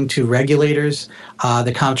answering to regulators,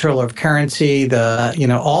 the Comptroller of Currency,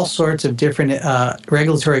 all sorts of different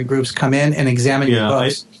regulatory groups come in and examine your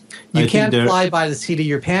books. You can't fly by the seat of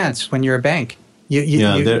your pants when you're a bank.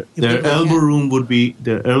 Their elbow room would be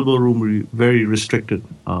very restricted.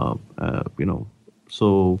 So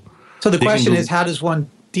the question is, how does one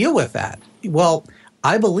deal with that? Well,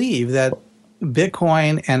 I believe that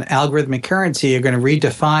Bitcoin and algorithmic currency are going to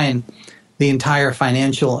redefine the entire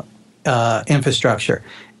financial infrastructure.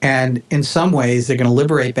 And in some ways, they're going to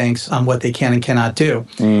liberate banks on what they can and cannot do.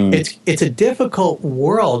 It's a difficult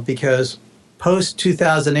world because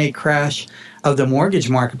post-2008 crash of the mortgage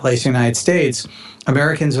marketplace in the United States,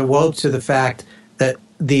 Americans awoke to the fact that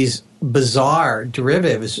these bizarre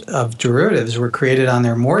derivatives were created on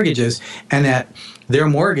their mortgages and that their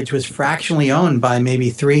mortgage was fractionally owned by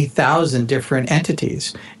maybe 3,000 different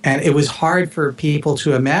entities. And it was hard for people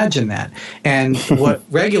to imagine that. And what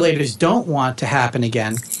regulators don't want to happen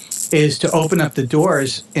again is to open up the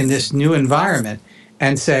doors in this new environment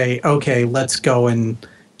and say, okay, let's go and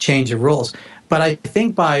change the rules. But I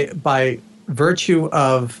think by virtue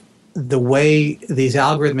of the way these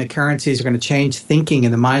algorithmic currencies are going to change thinking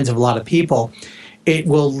in the minds of a lot of people, it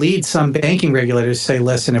will lead some banking regulators to say,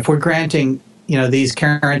 listen, if we're granting, these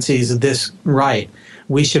currencies this right,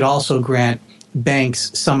 we should also grant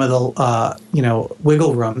banks some of the,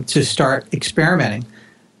 wiggle room to start experimenting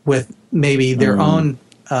with maybe their own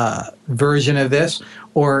version of this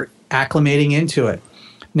or acclimating into it.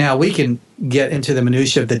 Now, we can get into the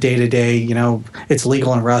minutia of the day-to-day, it's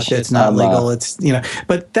legal in Russia, it's not legal, it's,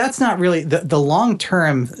 but that's not really the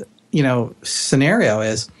long-term, scenario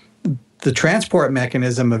is the transport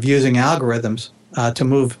mechanism of using algorithms to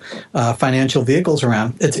move financial vehicles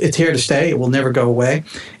around. It's here to stay. It will never go away.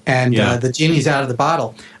 And the genie's out of the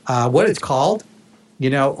bottle. What it's called,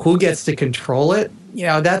 who gets to control it,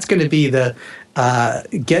 that's going to be the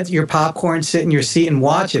get your popcorn, sit in your seat, and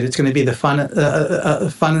watch it. It's going to be the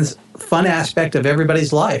fun aspect of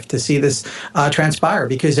everybody's life to see this transpire,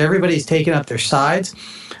 because everybody's taking up their sides.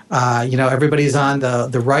 Everybody's on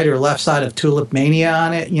the right or left side of tulip mania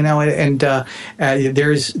on it. And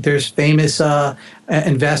there's famous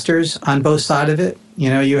investors on both sides of it.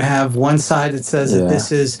 You have one side that says that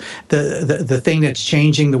this is the thing that's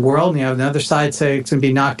changing the world, and you have another side say it's going to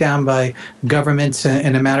be knocked down by governments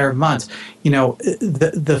in a matter of months.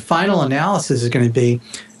 The final analysis is going to be,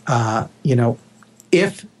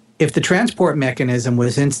 if the transport mechanism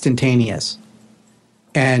was instantaneous,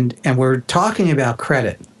 and we're talking about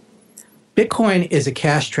credit. Bitcoin is a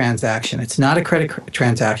cash transaction. It's not a credit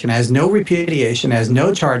transaction. It has no repudiation, it has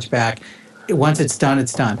no chargeback. Once it's done,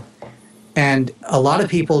 it's done. And a lot of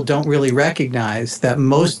people don't really recognize that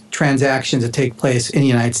most transactions that take place in the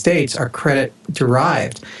United States are credit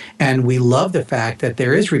derived. And we love the fact that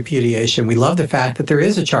there is repudiation. We love the fact that there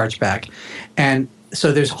is a chargeback. And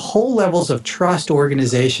so there's whole levels of trust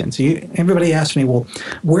organizations. Everybody asks me, well,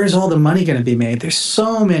 where's all the money going to be made? There's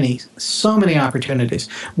so many opportunities.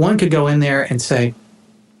 One could go in there and say,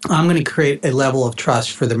 I'm going to create a level of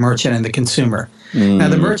trust for the merchant and the consumer. Now,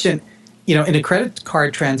 the merchant, in a credit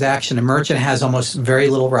card transaction, a merchant has almost very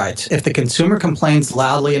little rights. If the consumer complains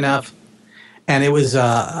loudly enough, and it was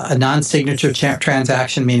a non-signature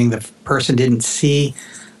transaction, meaning the person didn't see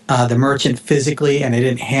the merchant physically and they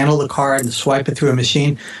didn't handle the card and swipe it through a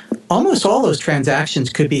machine, almost all those transactions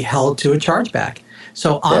could be held to a chargeback.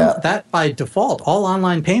 So that by default, all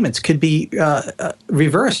online payments could be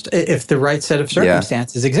reversed if the right set of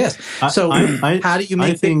circumstances exist. So how do you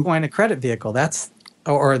make Bitcoin a credit vehicle?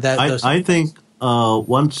 I think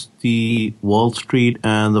once the Wall Street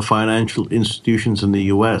and the financial institutions in the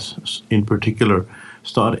U.S. in particular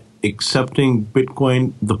start accepting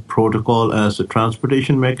Bitcoin, the protocol, as a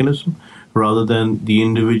transportation mechanism rather than the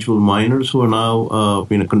individual miners who are now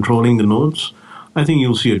controlling the nodes, I think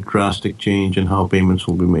you'll see a drastic change in how payments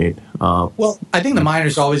will be made. Well, I think the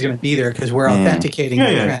miners are always going to be there because we're authenticating.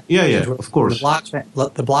 Of course. The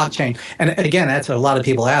blockchain. And again, that's what a lot of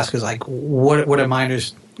people ask is like, what are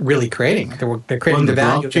miners really creating? They're creating the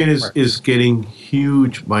value. The blockchain is getting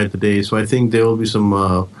huge by the day, so I think there will be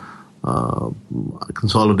some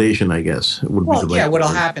consolidation, I guess. What'll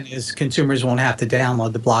happen is consumers won't have to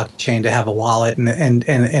download the blockchain to have a wallet, and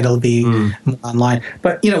it'll be online.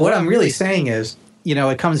 But what I'm really saying is,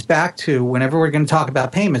 it comes back to whenever we're going to talk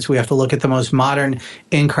about payments, we have to look at the most modern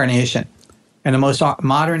incarnation. And the most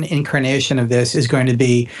modern incarnation of this is going to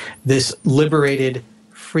be this liberated,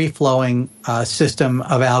 free-flowing system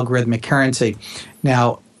of algorithmic currency.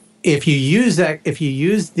 Now, if you use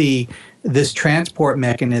this transport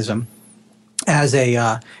mechanism as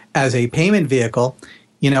a payment vehicle,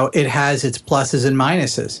 it has its pluses and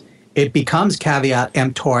minuses. It becomes caveat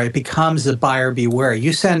emptor. It becomes the buyer beware.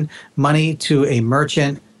 You send money to a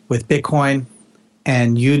merchant with Bitcoin,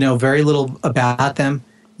 and you know very little about them.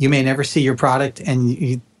 You may never see your product,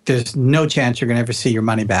 and there's no chance you're going to ever see your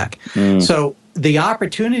money back. So the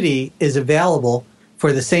opportunity is available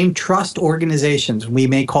for the same trust organizations, we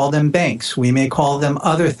may call them banks, we may call them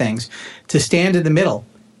other things, to stand in the middle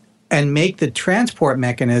and make the transport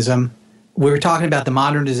mechanism. We were talking about the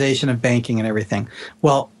modernization of banking and everything.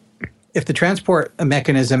 Well, if the transport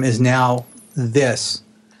mechanism is now this,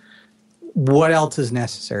 what else is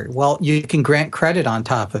necessary? Well, you can grant credit on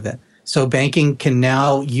top of it. So banking can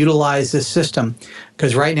now utilize this system,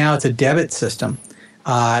 because right now it's a debit system.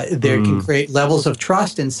 There can create levels of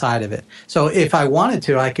trust inside of it. So if I wanted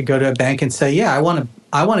to, I could go to a bank and say, I want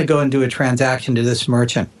to go and do a transaction to this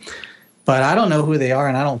merchant, but I don't know who they are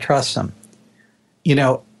and I don't trust them.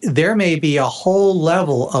 There may be a whole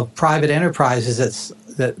level of private enterprises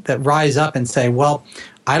that rise up and say, well,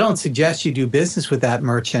 I don't suggest you do business with that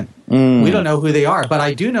merchant. We don't know who they are, but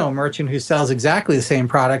I do know a merchant who sells exactly the same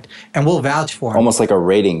product, and we'll vouch for him. Almost like a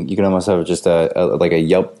rating. You can almost have just like a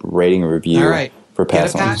Yelp rating review. All right. For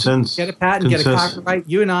pass on. Get a patent, get a copyright.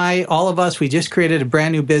 You and I, all of us, we just created a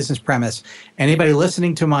brand new business premise. Anybody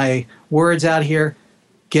listening to my words out here,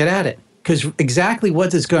 get at it. Because exactly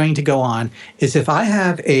what is going to go on is if I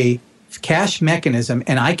have a cash mechanism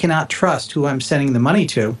and I cannot trust who I'm sending the money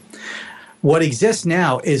to, what exists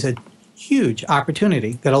now is a huge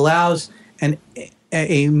opportunity that allows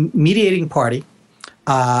a mediating party,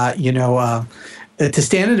 to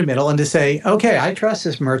stand in the middle and to say, okay, I trust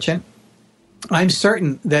this merchant. I'm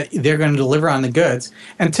certain that they're going to deliver on the goods.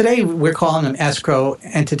 And today we're calling them escrow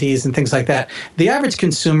entities and things like that. The average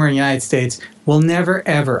consumer in the United States will never,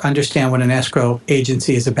 ever understand what an escrow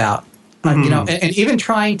agency is about. And even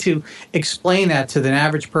trying to explain that to the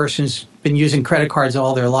average person who's been using credit cards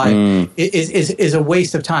all their life is a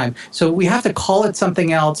waste of time. So we have to call it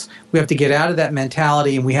something else. We have to get out of that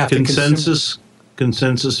mentality, and we have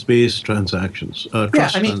consensus-based transactions,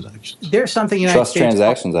 trust transactions. There's something in the United States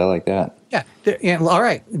transactions. I like that. Yeah. All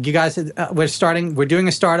right, you guys. We're doing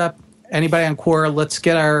a startup. Anybody on Quora? Let's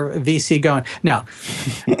get our VC going. No,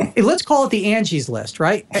 let's call it the Angie's List,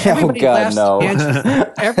 right? Everybody Angie's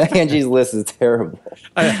List is terrible.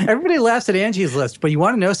 Everybody laughs at Angie's List, but you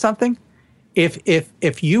want to know something?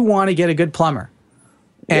 If you want to get a good plumber,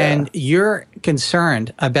 and you're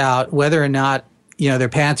concerned about whether or not their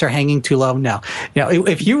pants are hanging too low, no.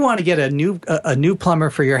 If you want to get a new plumber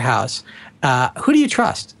for your house, who do you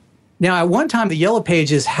trust? Now, at one time, the Yellow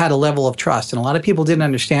Pages had a level of trust, and a lot of people didn't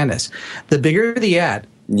understand this. The bigger the ad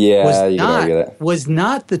was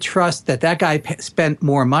not the trust that guy spent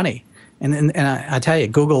more money. And I tell you,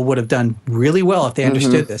 Google would have done really well if they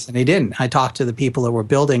understood this, and they didn't. I talked to the people that were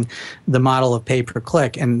building the model of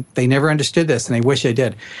pay-per-click, and they never understood this, and they wish they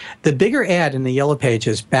did. The bigger ad in the Yellow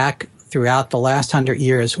Pages back throughout the last 100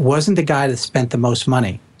 years wasn't the guy that spent the most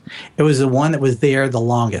money. It was the one that was there the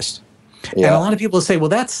longest. Yeah. And a lot of people say, well,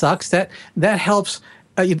 that sucks. That helps.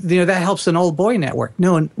 That helps an old boy network.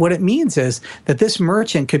 No, and what it means is that this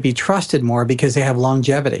merchant could be trusted more because they have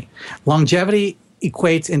longevity. Longevity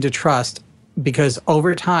equates into trust because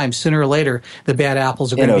over time, sooner or later, the bad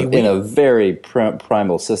apples are going to be weak. In a very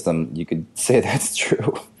primal system, you could say that's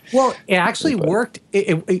true. Well, it actually worked.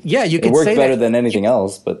 You could say it worked better than anything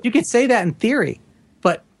else. But you could say that in theory,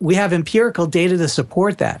 but we have empirical data to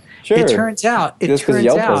support that. Sure. It turns out. Just because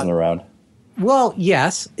Yelp wasn't around. Well,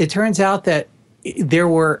 yes. It turns out that there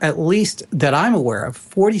were, at least that I'm aware of,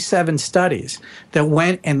 47 studies that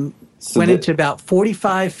went into about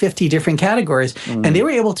 45, 50 different categories. And they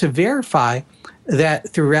were able to verify that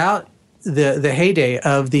throughout the heyday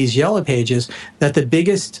of these Yellow Pages, that the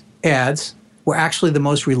biggest ads were actually the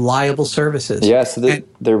most reliable services. Yeah, so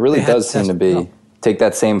there really does seem to be, take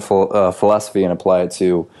that same philosophy and apply it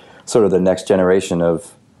to sort of the next generation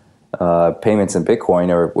of payments in Bitcoin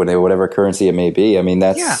or whatever currency it may be. I mean,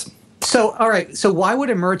 that's... Yeah. So, all right. So why would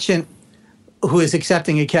a merchant who is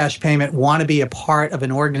accepting a cash payment want to be a part of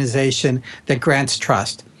an organization that grants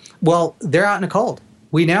trust? Well, they're out in the cold.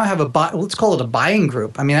 We now have let's call it a buying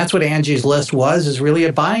group. I mean, that's what Angie's List is really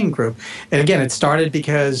a buying group. And again, it started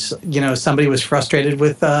because, somebody was frustrated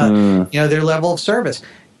with, their level of service.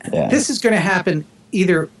 Yeah. This is going to happen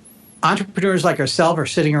either entrepreneurs like ourselves are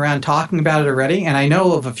sitting around talking about it already, and I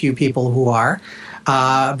know of a few people who are,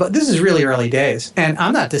 but this is really early days. And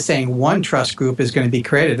I'm not just saying one trust group is going to be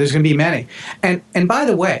created. There's going to be many. And by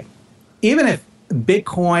the way, even if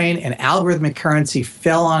Bitcoin and algorithmic currency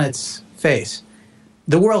fell on its face,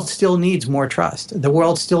 the world still needs more trust. The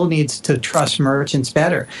world still needs to trust merchants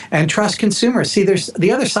better and trust consumers. See, there's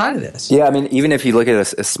the other side of this. Yeah, I mean, even if you look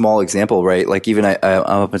at a small example, right? Like even I'm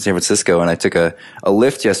up in San Francisco and I took a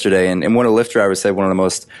Lyft yesterday, and one of the Lyft drivers said one of the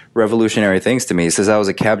most revolutionary things to me. He says, I was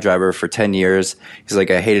a cab driver for 10 years. He's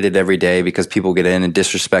like, I hated it every day because people get in and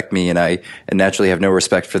disrespect me, and I naturally have no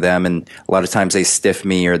respect for them. And a lot of times they stiff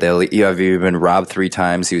me, or you have even been robbed 3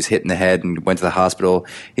 times. He was hit in the head and went to the hospital.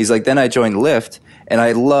 He's like, then I joined Lyft. And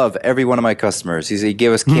I love every one of my customers. He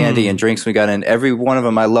gave us candy and drinks when we got in. Every one of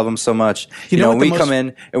them, I love them so much. You know, we come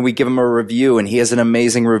in and we give him a review, and he has an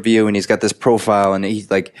amazing review, and he's got this profile, and he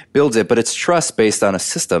builds it. But it's trust based on a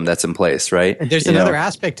system that's in place, right? And there's another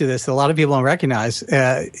aspect to this that a lot of people don't recognize,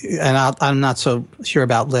 and I'm not so sure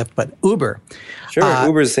about Lyft, but Uber. Sure,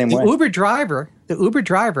 Uber's the same way. The Uber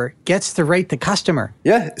driver gets to rate the customer.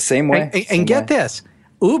 Yeah, same way. And get this,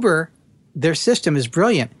 Uber, their system is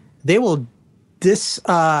brilliant. They will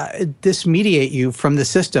dismediate you from the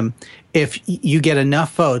system if you get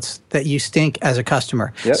enough votes that you stink as a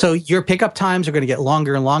customer. Yep. So your pickup times are going to get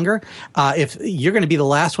longer and longer. If you're going to be the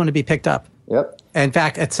last one to be picked up. Yep. In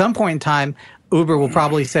fact, at some point in time, Uber will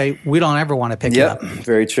probably say, we don't ever want to pick you up.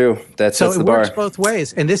 Very true. That's so the it bar. works both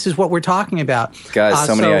ways. And this is what we're talking about. Guys,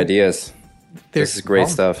 so many ideas. This is great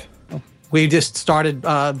stuff. We just started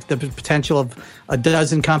the potential of a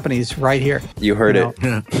dozen companies right here. You heard it.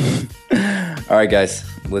 All right, guys,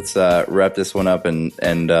 let's wrap this one up and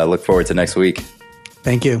look forward to next week.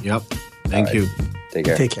 Thank you. Yep. Thank you. Take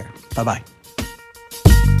care. Take care. Bye-bye.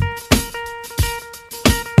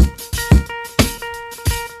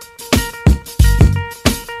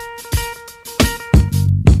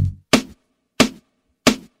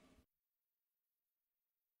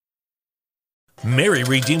 Mary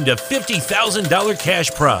redeemed a $50,000 cash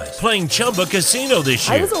prize playing Chumba Casino this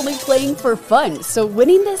year. I was only playing for fun, so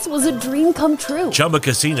winning this was a dream come true. Chumba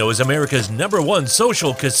Casino is America's #1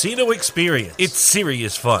 social casino experience. It's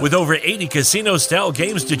serious fun. With over 80 casino-style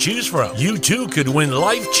games to choose from, you too could win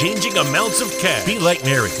life-changing amounts of cash. Be like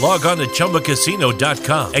Mary. Log on to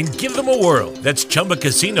ChumbaCasino.com and give them a whirl. That's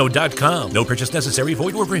ChumbaCasino.com. No purchase necessary.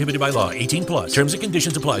 Void where prohibited by law. 18+. Terms and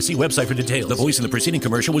conditions apply. See website for details. The voice in the preceding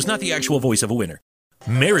commercial was not the actual voice of a winner.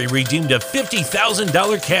 Mary redeemed a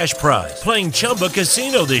 $50,000 cash prize playing Chumba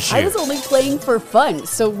Casino this year. I was only playing for fun,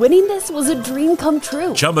 so winning this was a dream come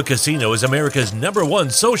true. Chumba Casino is America's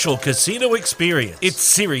 #1 social casino experience. It's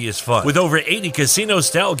serious fun. With over 80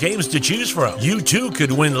 casino-style games to choose from, you too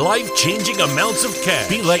could win life-changing amounts of cash.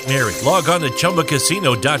 Be like Mary. Log on to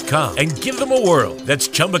ChumbaCasino.com and give them a whirl. That's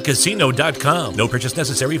ChumbaCasino.com. No purchase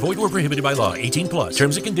necessary. Void where prohibited by law. 18+.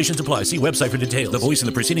 Terms and conditions apply. See website for details. The voice in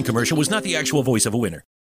the preceding commercial was not the actual voice of a winner.